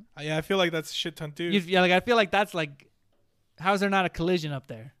ton. Yeah, I feel like that's a shit ton too. Like I feel like that's like, how is there not a collision up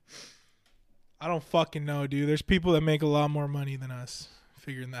there? I don't fucking know, dude. There's people that make a lot more money than us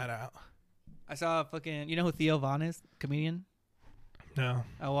figuring that out. I saw you know who Theo Von is, comedian? No.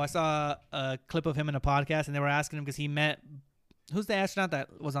 Oh, well, I saw a clip of him in a podcast, and they were asking him because he met, who's the astronaut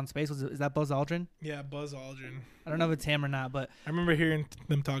that was on space? Is that Buzz Aldrin? Yeah, Buzz Aldrin. I don't know if it's him or not, but I remember hearing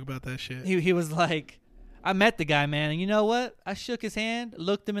them talk about that shit. he was like, I met the guy, man, and you know what? I shook his hand,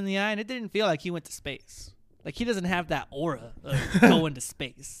 looked him in the eye, and it didn't feel like he went to space. Like, he doesn't have that aura of going to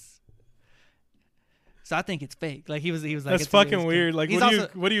space. So I think it's fake. Like he was like, that's it's fucking weird. Like,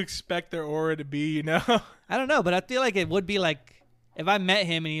 what what do you expect their aura to be? You know? I don't know, but I feel like it would be like if I met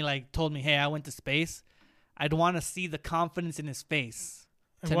him and he like told me, "Hey, I went to space," I'd want to see the confidence in his face.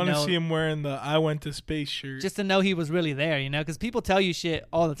 I want to see him wearing the "I went to space" shirt, just to know he was really there. You know, because people tell you shit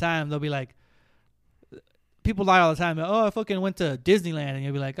all the time. They'll be like, people lie all the time. Oh, I fucking went to Disneyland, and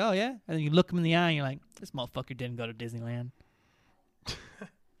you'll be like, "Oh yeah," and then you look him in the eye, and you're like, "This motherfucker didn't go to Disneyland."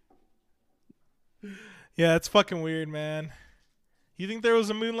 Yeah, it's fucking weird, man. You think there was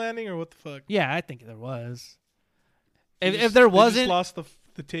a moon landing or what the fuck? Yeah, I think there was. They If there just wasn't, lost the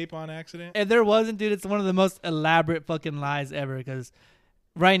the tape on accident? If there wasn't, dude, it's one of the most elaborate fucking lies ever. Because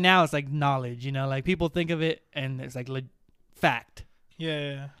right now it's like knowledge, you know, like people think of it and it's like fact.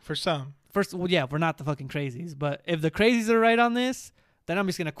 Yeah, for some. First, well, yeah, we're not the fucking crazies, but if the crazies are right on this, then I'm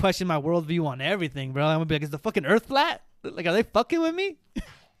just gonna question my worldview on everything, bro. I'm gonna be like, is the fucking Earth flat? Like, are they fucking with me? Is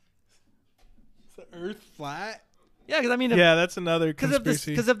the Earth flat? Yeah, because I mean, yeah, that's another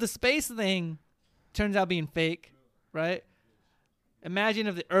conspiracy. Because if the space thing turns out being fake, right? Imagine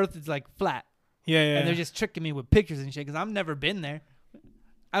if the Earth is like flat. Yeah. And they're just tricking me with pictures and shit because I've never been there.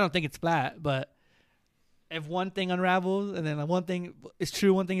 I don't think it's flat, but if one thing unravels and then like one thing is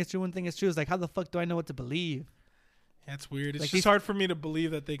true, one thing is true, one thing is true, it's like, how the fuck do I know what to believe? That's weird. It's like just hard for me to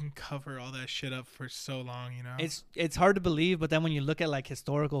believe that they can cover all that shit up for so long, you know? It's hard to believe, but then when you look at like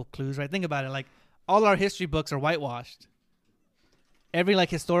historical clues, right? Think about it. Like all our history books are whitewashed. Every like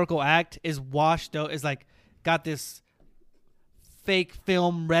historical act is washed out, is like got this fake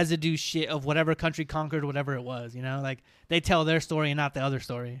film residue shit of whatever country conquered whatever it was, you know? Like they tell their story and not the other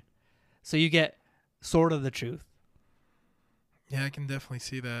story. So you get sort of the truth. Yeah, I can definitely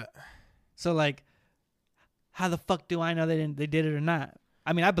see that. So like, how the fuck do I know they did it or not?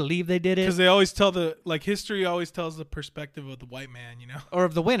 I mean, I believe they did it. Because they always tell history always tells the perspective of the white man, you know? Or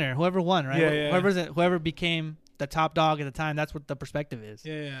of the winner, whoever won, right? Yeah. Whoever became the top dog at the time, that's what the perspective is.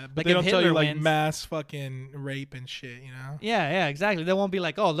 Yeah. But like they don't tell you like wins, mass fucking rape and shit, you know? Yeah, exactly. They won't be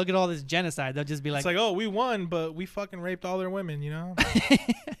like, oh, look at all this genocide. They'll just be like, it's like, oh, we won, but we fucking raped all their women, you know?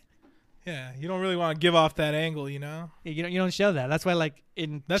 Yeah, you don't really want to give off that angle, you know? Yeah, you don't show that. That's why, like,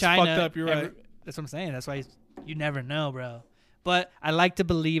 in that's China... That's fucked up, you're right. That's what I'm saying. That's why you never know, bro. But I like to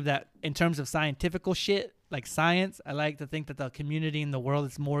believe that in terms of scientifical shit, like science, I like to think that the community in the world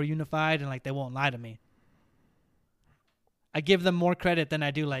is more unified and, like, they won't lie to me. I give them more credit than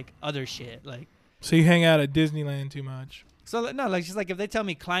I do, like, other shit. Like, so you hang out at Disneyland too much? So, no, like, just like if they tell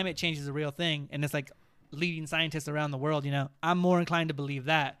me climate change is a real thing and it's, like, leading scientists around the world, you know, I'm more inclined to believe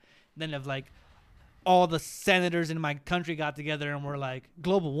that than if, like, all the senators in my country got together and were like,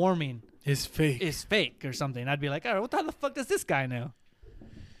 global warming is fake or something. I'd be like, all right, what the fuck does this guy know?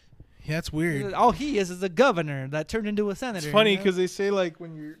 Yeah, that's weird. All he is a governor that turned into a senator. It's funny because they say like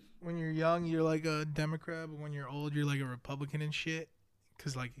when you're young you're like a Democrat, but when you're old you're like a Republican and shit.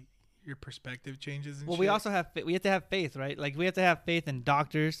 Because like your perspective changes. And well, shit. we also have to have faith, right? Like we have to have faith in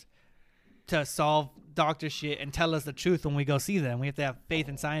doctors to solve doctor shit and tell us the truth when we go see them. We have to have faith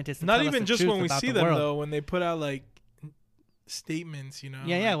in scientists. To Not tell even us the just truth when we see the them world. though. When they put out like statements, you know.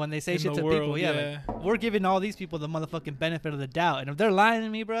 Yeah, when they say shit to people, like, we're giving all these people the motherfucking benefit of the doubt, and if they're lying to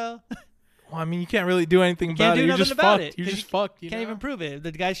me, bro. Well, I mean, you can't really do anything about it. You're just fucked. You're just fucked. You can't even prove it.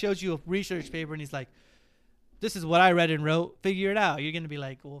 The guy shows you a research paper and he's like, "This is what I read and wrote. Figure it out." You're gonna be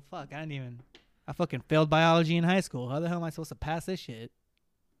like, "Well, fuck, I fucking failed biology in high school. How the hell am I supposed to pass this shit?"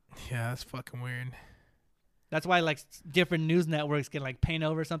 Yeah, that's fucking weird. That's why like different news networks can like paint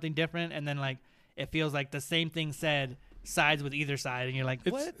over something different, and then like it feels like the same thing said sides with either side, and you're like,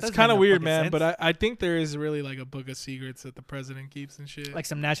 what? It's kind of weird, man. Sense. But I think there is really like a book of secrets that the president keeps and shit. Like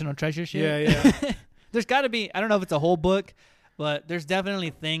some national treasure shit. Yeah. There's got to be. I don't know if it's a whole book, but there's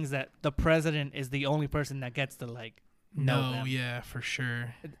definitely things that the president is the only person that gets to like know them. Yeah, for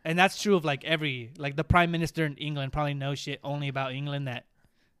sure. And that's true of like the prime minister in England probably knows shit only about England that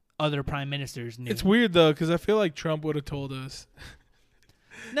other prime ministers knew. It's weird though, because I feel like Trump would have told us.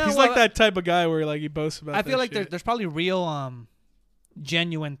 No, he's like that type of guy where like he boasts about. I feel like shit. there's probably real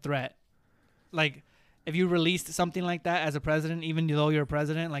genuine threat. Like if you released something like that as a president, even though you're a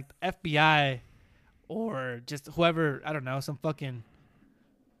president, like FBI or just whoever, I don't know, some fucking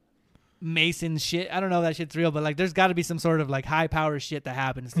Mason shit. I don't know if that shit's real, but like there's got to be some sort of like high power shit that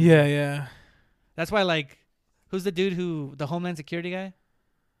happens. To Yeah. That's why like, who's the dude the Homeland Security guy?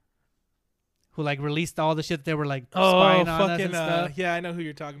 Who like released all the shit that they were like spying on us and stuff. Yeah, I know who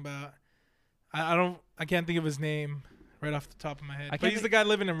you're talking about. I can't think of his name right off the top of my head. But he's the guy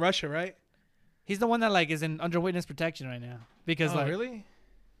living in Russia, right? He's the one that like is under witness protection right now because like really?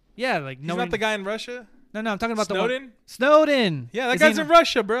 Yeah, like he's not the guy in Russia. No, I'm talking about Snowden? Snowden. Yeah, that guy's in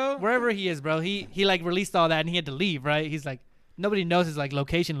Russia, bro. Wherever he is, bro. He like released all that and he had to leave, right? He's like nobody knows his like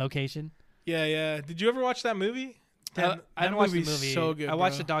location. Yeah. Did you ever watch that movie? I didn't watch the movie. So good. I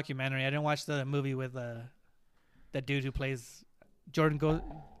watched the documentary. I didn't watch the movie with that dude who plays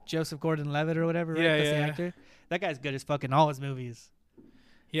Joseph Gordon-Levitt or whatever. Right? That's the actor. That guy's good as fucking all his movies.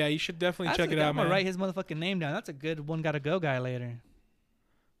 Yeah, you should definitely check it out, I'm man. gonna write his motherfucking name down. That's a good one. Gotta go guy later.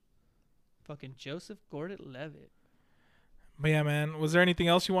 Fucking Joseph Gordon-Levitt. But yeah, man. Was there anything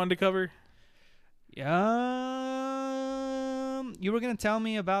else you wanted to cover? You were gonna tell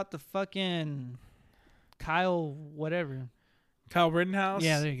me about the fucking Kyle whatever. Kyle Rittenhouse.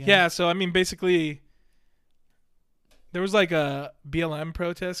 Yeah, there you go. Yeah, so I mean, basically, there was like a BLM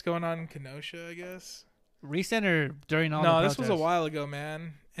protest going on in Kenosha, I guess. Recent or during all the No, protests? this was a while ago,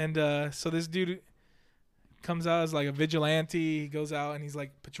 man. And so this dude comes out as like a vigilante. He goes out and he's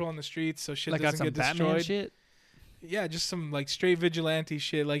like patrolling the streets so shit Like got doesn't some get Batman destroyed. shit. Yeah, just some like straight vigilante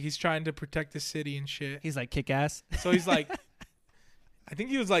shit. Like he's trying to protect the city and shit. He's like kick ass. So he's like, I think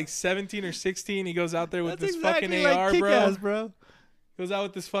he was like 17 or 16. He goes out there with That's this exactly fucking like AR, Kick-Ass, bro. bro. Goes out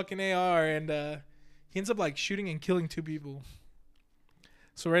with this fucking AR and he ends up like shooting and killing 2 people.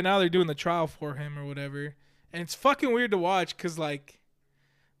 So right now they're doing the trial for him or whatever. And it's fucking weird to watch because like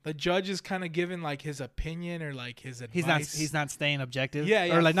the judge is kind of giving like his opinion or like his advice. He's not staying objective. Yeah,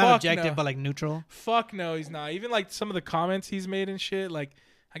 yeah, Or like not fuck objective, no. but like neutral. Fuck no, he's not. Even like some of the comments he's made and shit. Like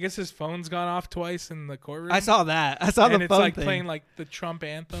I guess his phone's gone off twice in the courtroom. I saw that. I saw and the it's phone like thing. playing like the Trump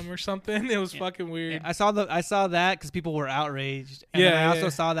anthem or something. It was fucking weird. Yeah, I saw that because people were outraged. And then Yeah, I also yeah.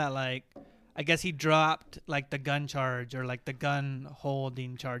 saw that like, I guess he dropped like the gun charge or like the gun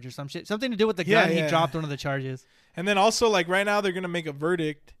holding charge or some shit. Something to do with the Yeah, gun. yeah. He dropped one of the charges. And then also like right now they're gonna make a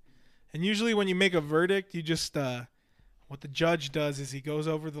verdict. And usually when you make a verdict, you just what the judge does is he goes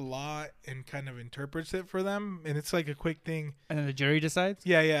over the law and kind of interprets it for them, and it's like a quick thing. And then the jury decides.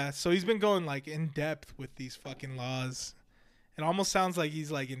 Yeah, yeah. So he's been going like in depth with these fucking laws. It almost sounds like he's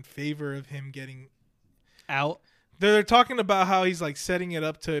like in favor of him getting Out. They're talking about how he's like setting it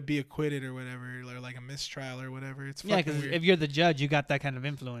up to be acquitted or whatever, or like a mistrial or whatever. It's Yeah, fucking because weird. if you're the judge, you got that kind of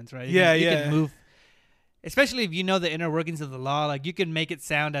influence, right? Yeah, you yeah. can move, especially if you know the inner workings of the law. Like you can make it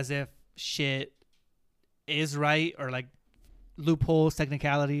sound as if shit is right or like loopholes,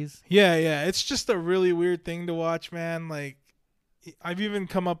 technicalities. Yeah, yeah. It's just a really weird thing to watch, man. Like, I've even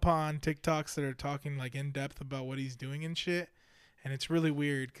come upon TikToks that are talking like in depth about what he's doing and shit, and it's really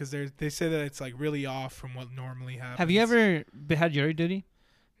weird because they say that it's like really off from what normally happens. Have you ever had jury duty?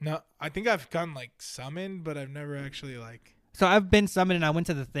 No, I think I've gotten like summoned, but I've never actually like. So I've been summoned and I went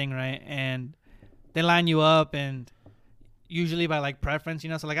to the thing, right? And they line you up and usually by like preference, you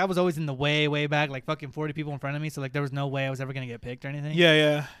know? So like I was always in the way back, like fucking 40 people in front of me. So like there was no way I was ever going to get picked or anything. Yeah,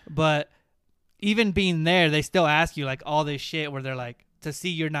 yeah. But even being there, they still ask you like all this shit where they're like, to see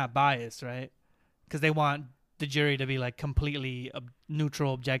you're not biased, right? Because they want the jury to be like completely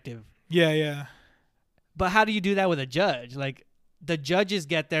neutral, objective. Yeah, yeah. But how do you do that with a judge? Like the judges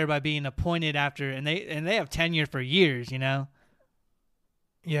get there by being appointed after, and they have tenure for years, you know?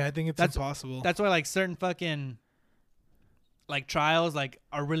 Yeah, I think it's impossible. That's why like certain fucking like trials like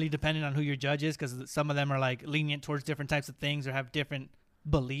are really dependent on who your judge is, because some of them are like lenient towards different types of things or have different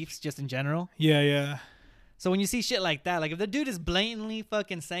beliefs just in general. Yeah, yeah. So when you see shit like that, like if the dude is blatantly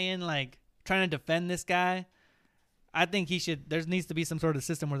fucking saying like trying to defend this guy, I think there needs to be some sort of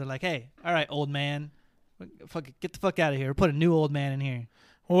system where they're like, hey, all right, old man, get the fuck out of here. Put a new old man in here.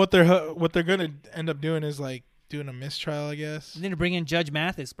 Well, what they're gonna end up doing is like doing a mistrial, I guess. And then to bring in Judge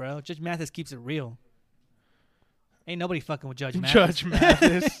Mathis, bro. Judge Mathis keeps it real. Ain't nobody fucking with Judge Mathis. Judge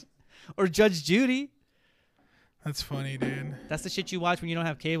Mathis. Or Judge Judy. That's funny, dude. That's the shit you watch when you don't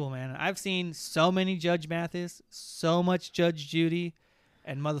have cable, man. I've seen so many Judge Mathis, so much Judge Judy,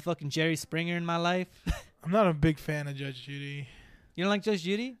 and motherfucking Jerry Springer in my life. I'm not a big fan of Judge Judy. You don't like Judge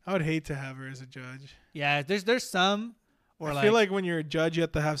Judy? I would hate to have her as a judge. Yeah, there's some. Or I feel like when you're a judge, you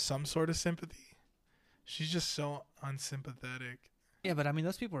have to have some sort of sympathy. She's just so unsympathetic. Yeah, but I mean,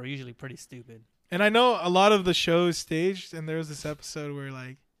 those people are usually pretty stupid. And I know a lot of the shows staged, and there was this episode where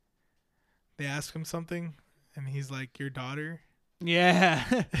like they ask him something, and he's like, "Your daughter," Yeah.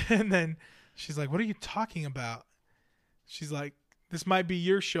 and then she's like, "What are you talking about?" She's like, "This might be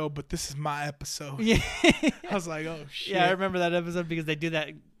your show, but this is my episode." Yeah. I was like, "Oh shit!" Yeah, I remember that episode because they do that.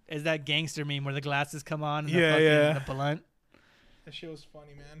 Is that gangster meme where the glasses come on? And Yeah, yeah. The blunt. That shit was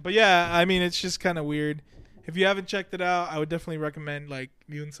funny, man. But yeah, I mean, it's just kind of weird. If you haven't checked it out, I would definitely recommend like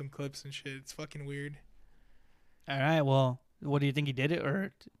viewing some clips and shit. It's fucking weird. All right. Well, what do you think he did it,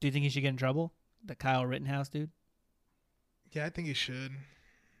 or do you think he should get in trouble? The Kyle Rittenhouse dude. Yeah, I think he should.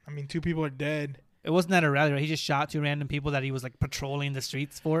 I mean, 2 people are dead. It wasn't at a rally, right? He just shot 2 random people that he was like patrolling the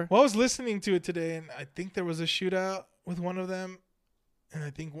streets for. Well, I was listening to it today, and I think there was a shootout with one of them, and I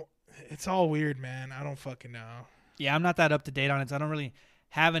think it's all weird, man. I don't fucking know. Yeah, I'm not that up to date on it, so I don't really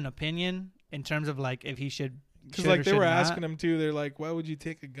have an opinion in terms of like if he should. Because like they were asking him too, they're like, "Why would you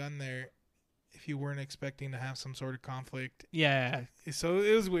take a gun there if you weren't expecting to have some sort of conflict?" Yeah. So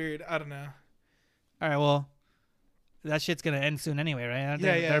it was weird. I don't know. All right. Well, that shit's gonna end soon anyway, right?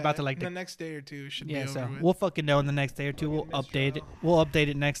 Yeah, yeah. They're about to like. the next day or two should be Yeah, over so with. we'll fucking know in the next day or two. We'll Fucking update it. mistrial. We'll update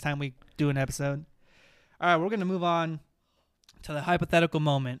it next time we do an episode. All right, we're gonna move on to the hypothetical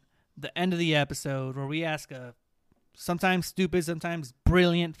moment, the end of the episode, where we ask a sometimes stupid, sometimes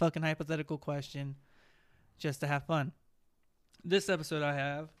brilliant fucking hypothetical question just to have fun. This episode I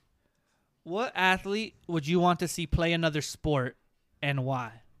have, what athlete would you want to see play another sport and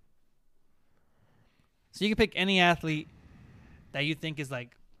why? So you can pick any athlete that you think is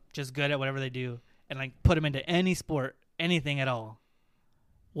like just good at whatever they do and like put them into any sport, anything at all.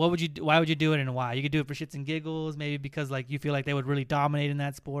 What would you do? Why would you do it and why? You could do it for shits and giggles, maybe because like you feel like they would really dominate in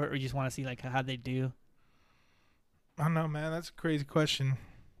that sport, or you just want to see like how they do. I don't know, man. That's a crazy question.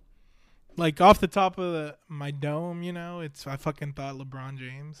 Like off the top of my dome, you know, I fucking thought LeBron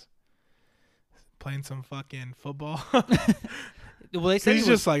James playing some fucking football. Well, they said he's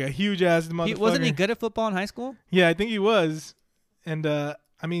just like a huge ass motherfucker. Wasn't he good at football in high school? Yeah, I think he was. And I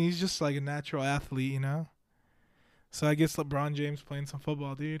mean, he's just like a natural athlete, you know. So I guess LeBron James playing some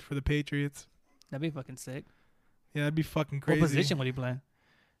football, dude, for the Patriots. That'd be fucking sick. Yeah, that'd be fucking crazy. What position would he play?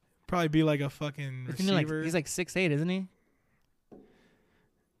 Probably be like a fucking receiver. He's like 6'8", isn't he?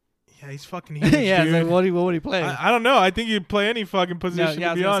 Yeah, he's fucking huge, yeah, dude. it's like, what would he play? I don't know. I think he'd play any fucking position, I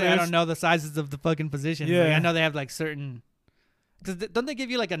to be was gonna honest. say, I don't know the sizes of the fucking positions. Yeah. Like, I know they have like certain... Cause don't they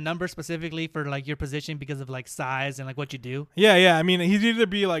give you like a number specifically for like your position because of like size and like what you do? Yeah. I mean, he'd either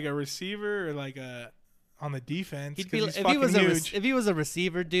be like a receiver or like a on the defense. He'd be, He's if fucking he was huge. if he was a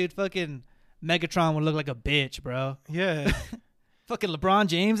receiver, dude, fucking Megatron would look like a bitch, bro. Yeah. Fucking LeBron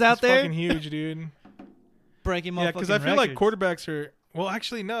James out He's there, fucking huge, dude. breaking Yeah, because because I feel like quarterbacks are. Well,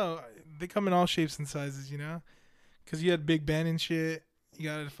 actually, no. They come in all shapes and sizes, you know. Because you had Big Ben and shit. You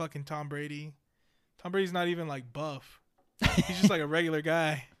got a fucking Tom Brady. Tom Brady's not even like buff. He's just like a regular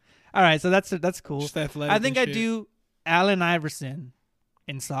guy. All right, so that's cool. Just athletic. I think and I shit. do Allen Iverson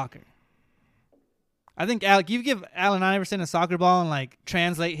in soccer. I think you give Allen Iverson a soccer ball and like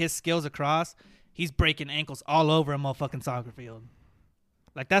translate his skills across, he's breaking ankles all over a motherfucking soccer field.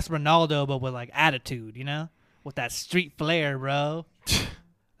 Like that's Ronaldo, but with like attitude, you know, with that street flair, bro.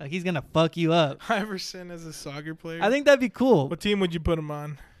 Like he's gonna fuck you up. Iverson as a soccer player. I think that'd be cool. What team would you put him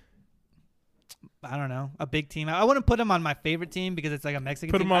on? I don't know, a big team. I wouldn't put him on my favorite team because it's like a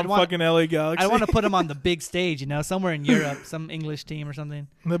Mexican Put team. him on fucking LA Galaxy. I want to put him on the big stage, you know, somewhere in Europe, some English team or something.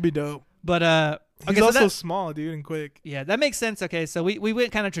 That'd be dope. But He's okay, also small, dude, and quick. Yeah, that makes sense. Okay, so we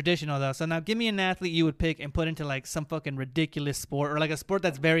went kind of traditional though. So now give me an athlete you would pick and put into like some fucking ridiculous sport or like a sport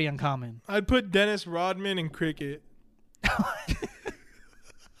that's very uncommon. I'd put Dennis Rodman in cricket.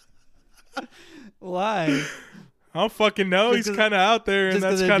 Why? I don't fucking know. Just He's kind of out there, and just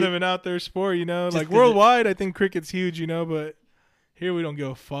 'cause that's it'd kind be- of an out there sport, you know. Just Like 'cause worldwide, I think cricket's huge, you know, but here we don't give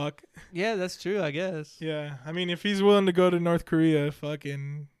a fuck. Yeah, that's true. I guess. Yeah, I mean, if he's willing to go to North Korea,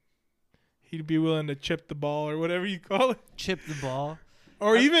 fucking, he'd be willing to chip the ball or whatever you call it. Chip the ball.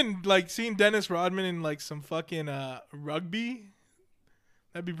 Or even like seeing Dennis Rodman in like some fucking rugby.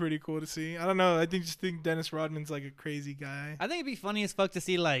 That'd be pretty cool to see. I don't know. I just think Dennis Rodman's like a crazy guy. I think it'd be funny as fuck to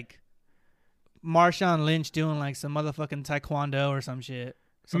see like Marshawn Lynch doing like some motherfucking taekwondo or some shit.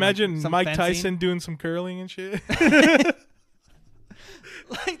 Imagine some Mike fencing. Tyson doing some curling and shit.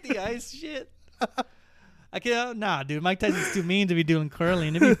 Like the ice shit. I can't. Nah, dude. Mike Tyson's too mean to be doing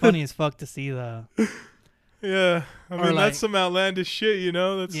curling. It'd be funny as fuck to see though. Yeah, I Or mean like- that's some outlandish shit, you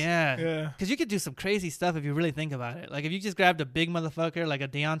know. That's Yeah. Because you could do some crazy stuff if you really think about it. Like if you just grabbed a big motherfucker like a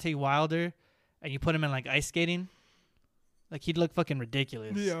Deontay Wilder and you put him in like ice skating, like he'd look fucking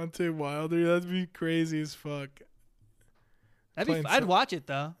ridiculous. Deontay Wilder. That'd be crazy as fuck. Playing I'd some- watch it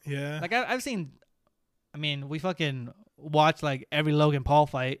though. Yeah. Like I've seen. I mean, we fucking watch like every Logan Paul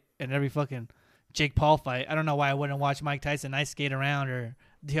fight and every fucking Jake Paul fight. I don't know why I wouldn't watch Mike Tyson ice skate around or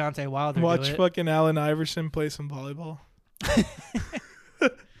Deontay Wilder Watch do it. fucking Allen Iverson play some volleyball.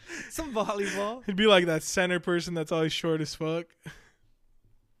 Some volleyball. He'd be like that center person that's always short as fuck.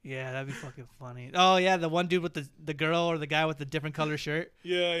 Yeah, that'd be fucking funny. Oh yeah, the one dude with the girl or the guy with the different color shirt,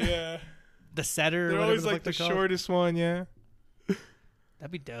 Yeah. the setter. or They're whatever always the like fuck the they're called. shortest one, yeah.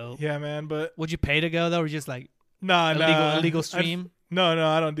 That'd be dope. Yeah, man, but Would you pay to go though, or just like nah. illegal stream? No,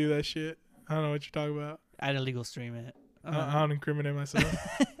 I don't do that shit. I don't know what you're talking about. I'd illegal stream it. I don't incriminate myself.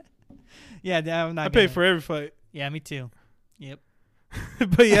 Yeah, I'm not. I pay gonna- for every fight. Yeah, me too. Yep.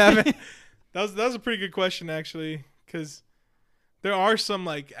 But yeah, man, that was a pretty good question actually, because there are some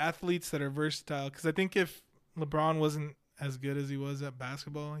like athletes that are versatile. Because I think if LeBron wasn't as good as he was at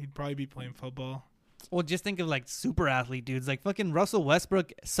basketball, he'd probably be playing football. Well, just think of like super athlete dudes. Like fucking Russell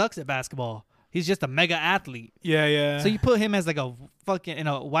Westbrook sucks at basketball. He's just a mega athlete. Yeah. So you put him as like a fucking in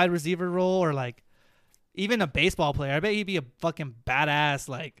a wide receiver role or like even a baseball player. I bet he'd be a fucking badass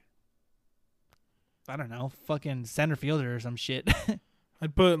like I don't know, fucking center fielder or some shit.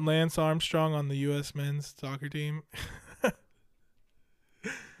 I'd put Lance Armstrong on the U.S. men's soccer team.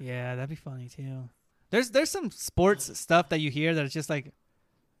 Yeah, that'd be funny too. There's some sports stuff that you hear that it's just like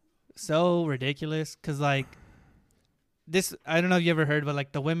so ridiculous. Cause like this, I don't know if you ever heard, but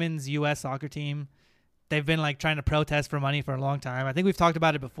like the women's U.S. soccer team, they've been like trying to protest for money for a long time. I think we've talked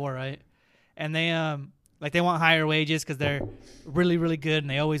about it before, right? And they like they want higher wages because they're really, really good and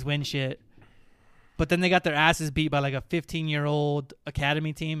they always win shit. But then they got their asses beat by like a 15-year-old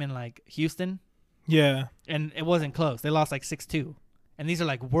academy team in like Houston. Yeah. And it wasn't close. They lost like 6-2. And these are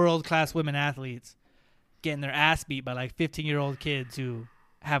like world-class women athletes getting their ass beat by like 15-year-old kids who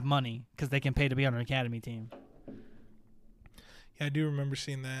have money because they can pay to be on an academy team. Yeah, I do remember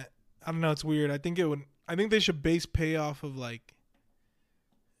seeing that. I don't know. It's weird. I think they should base pay off of like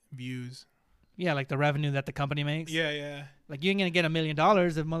views. Yeah, like the revenue that the company makes. Yeah, yeah. Like you ain't gonna get $1 million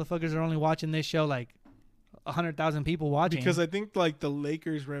if motherfuckers are only watching this show like 100,000 people watching. Because I think like the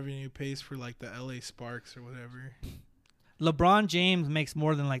Lakers revenue pays for like the LA Sparks or whatever. LeBron James makes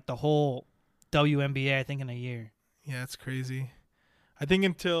more than like the whole WNBA, I think, in a year. Yeah, it's crazy. I think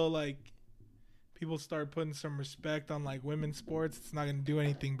until like people start putting some respect on like women's sports, it's not gonna do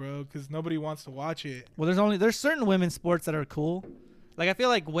anything, bro. Because nobody wants to watch it. Well, there's certain women's sports that are cool. Like I feel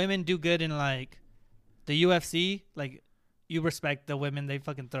like women do good in like the UFC. Like you respect the women, they're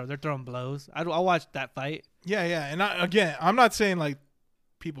throwing blows. I'll watch that fight. Yeah, yeah. And I'm not saying like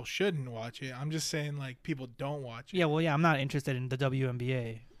people shouldn't watch it. I'm just saying like people don't watch it. Yeah, well, yeah, I'm not interested in the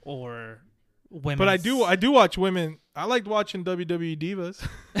WNBA or women. But I do watch women. I liked watching WWE Divas.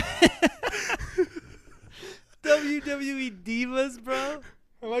 WWE Divas, bro.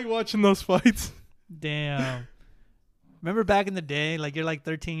 I like watching those fights. Damn. Remember back in the day, like you're like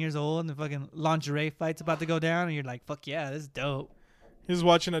 13 years old and the fucking lingerie fight's about to go down and you're like, fuck yeah, this is dope. You're just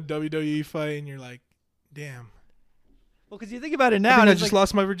watching a WWE fight and you're like, damn. Well, because you think about it now. I think and I it's just like,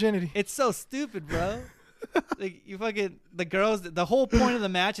 lost my virginity. It's so stupid, bro. Like you fucking, the girls, the whole point of the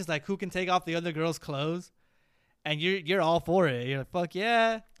match is like who can take off the other girl's clothes. And you're all for it. You're like, fuck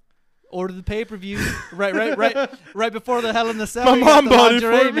yeah. Order the pay-per-view right before the Hell in the Cell. My mom bought it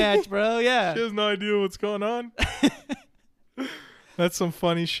for me. Match, bro. Yeah. She has no idea what's going on. That's some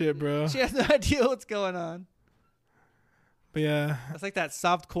funny shit, bro. She has no idea what's going on. But yeah. That's like that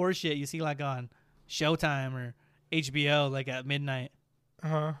soft core shit you see like on Showtime or HBO like at midnight.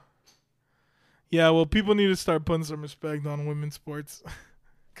 Uh-huh. Yeah, well, people need to start putting some respect on women's sports.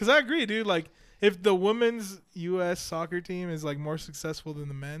 Because I agree, dude. Like, if the women's U.S. soccer team is like more successful than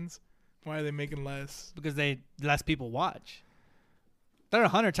the men's, why are they making less? Because less people watch. They're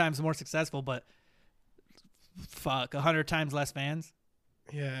 100 times more successful, but fuck, 100 times less fans.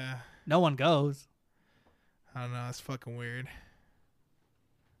 Yeah. No one goes. I don't know. It's fucking weird.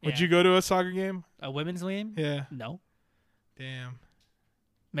 Yeah. Would you go to a soccer game? A women's game? Yeah. No. Damn.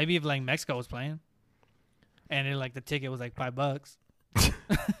 Maybe if like Mexico was playing, and like the ticket was like $5.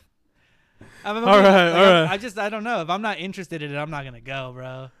 All right. I don't know. If I'm not interested in it, I'm not gonna go,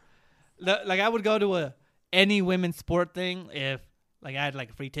 bro. Like I would go to any women's sport thing if like I had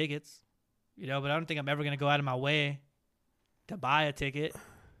like free tickets, you know. But I don't think I'm ever gonna go out of my way to buy a ticket.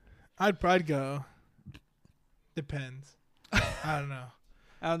 I'd probably go. Depends. I don't know.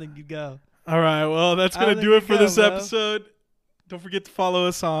 I don't think you'd go. All right. Well, that's gonna do it for this episode. Don't forget to follow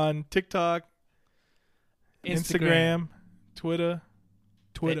us on TikTok, Instagram, Twitter,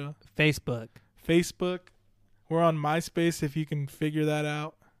 Facebook. We're on MySpace if you can figure that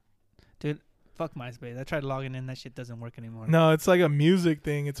out. Dude, fuck MySpace. I tried logging in. That shit doesn't work anymore. No, it's like a music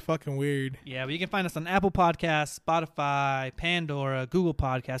thing. It's fucking weird. Yeah, but you can find us on Apple Podcasts, Spotify, Pandora, Google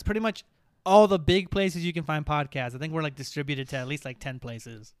Podcasts. Pretty much all the big places you can find podcasts. I think we're like distributed to at least like 10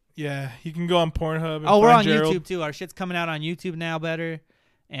 places. Yeah, you can go on Pornhub. And we're on Gerald. YouTube too. Our shit's coming out on YouTube now better.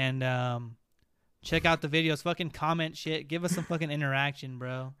 And check out the videos. Fucking comment shit. Give us some fucking interaction,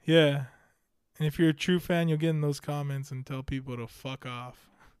 bro. Yeah. And if you're a true fan, you'll get in those comments and tell people to fuck off.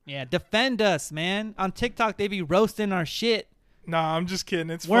 Yeah, defend us, man. On TikTok, they be roasting our shit. Nah, I'm just kidding.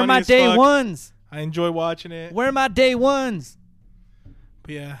 It's Where funny my as day fuck. ones? I enjoy watching it. Where my day ones?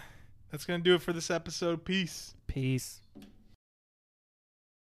 But yeah, that's going to do it for this episode. Peace. Peace.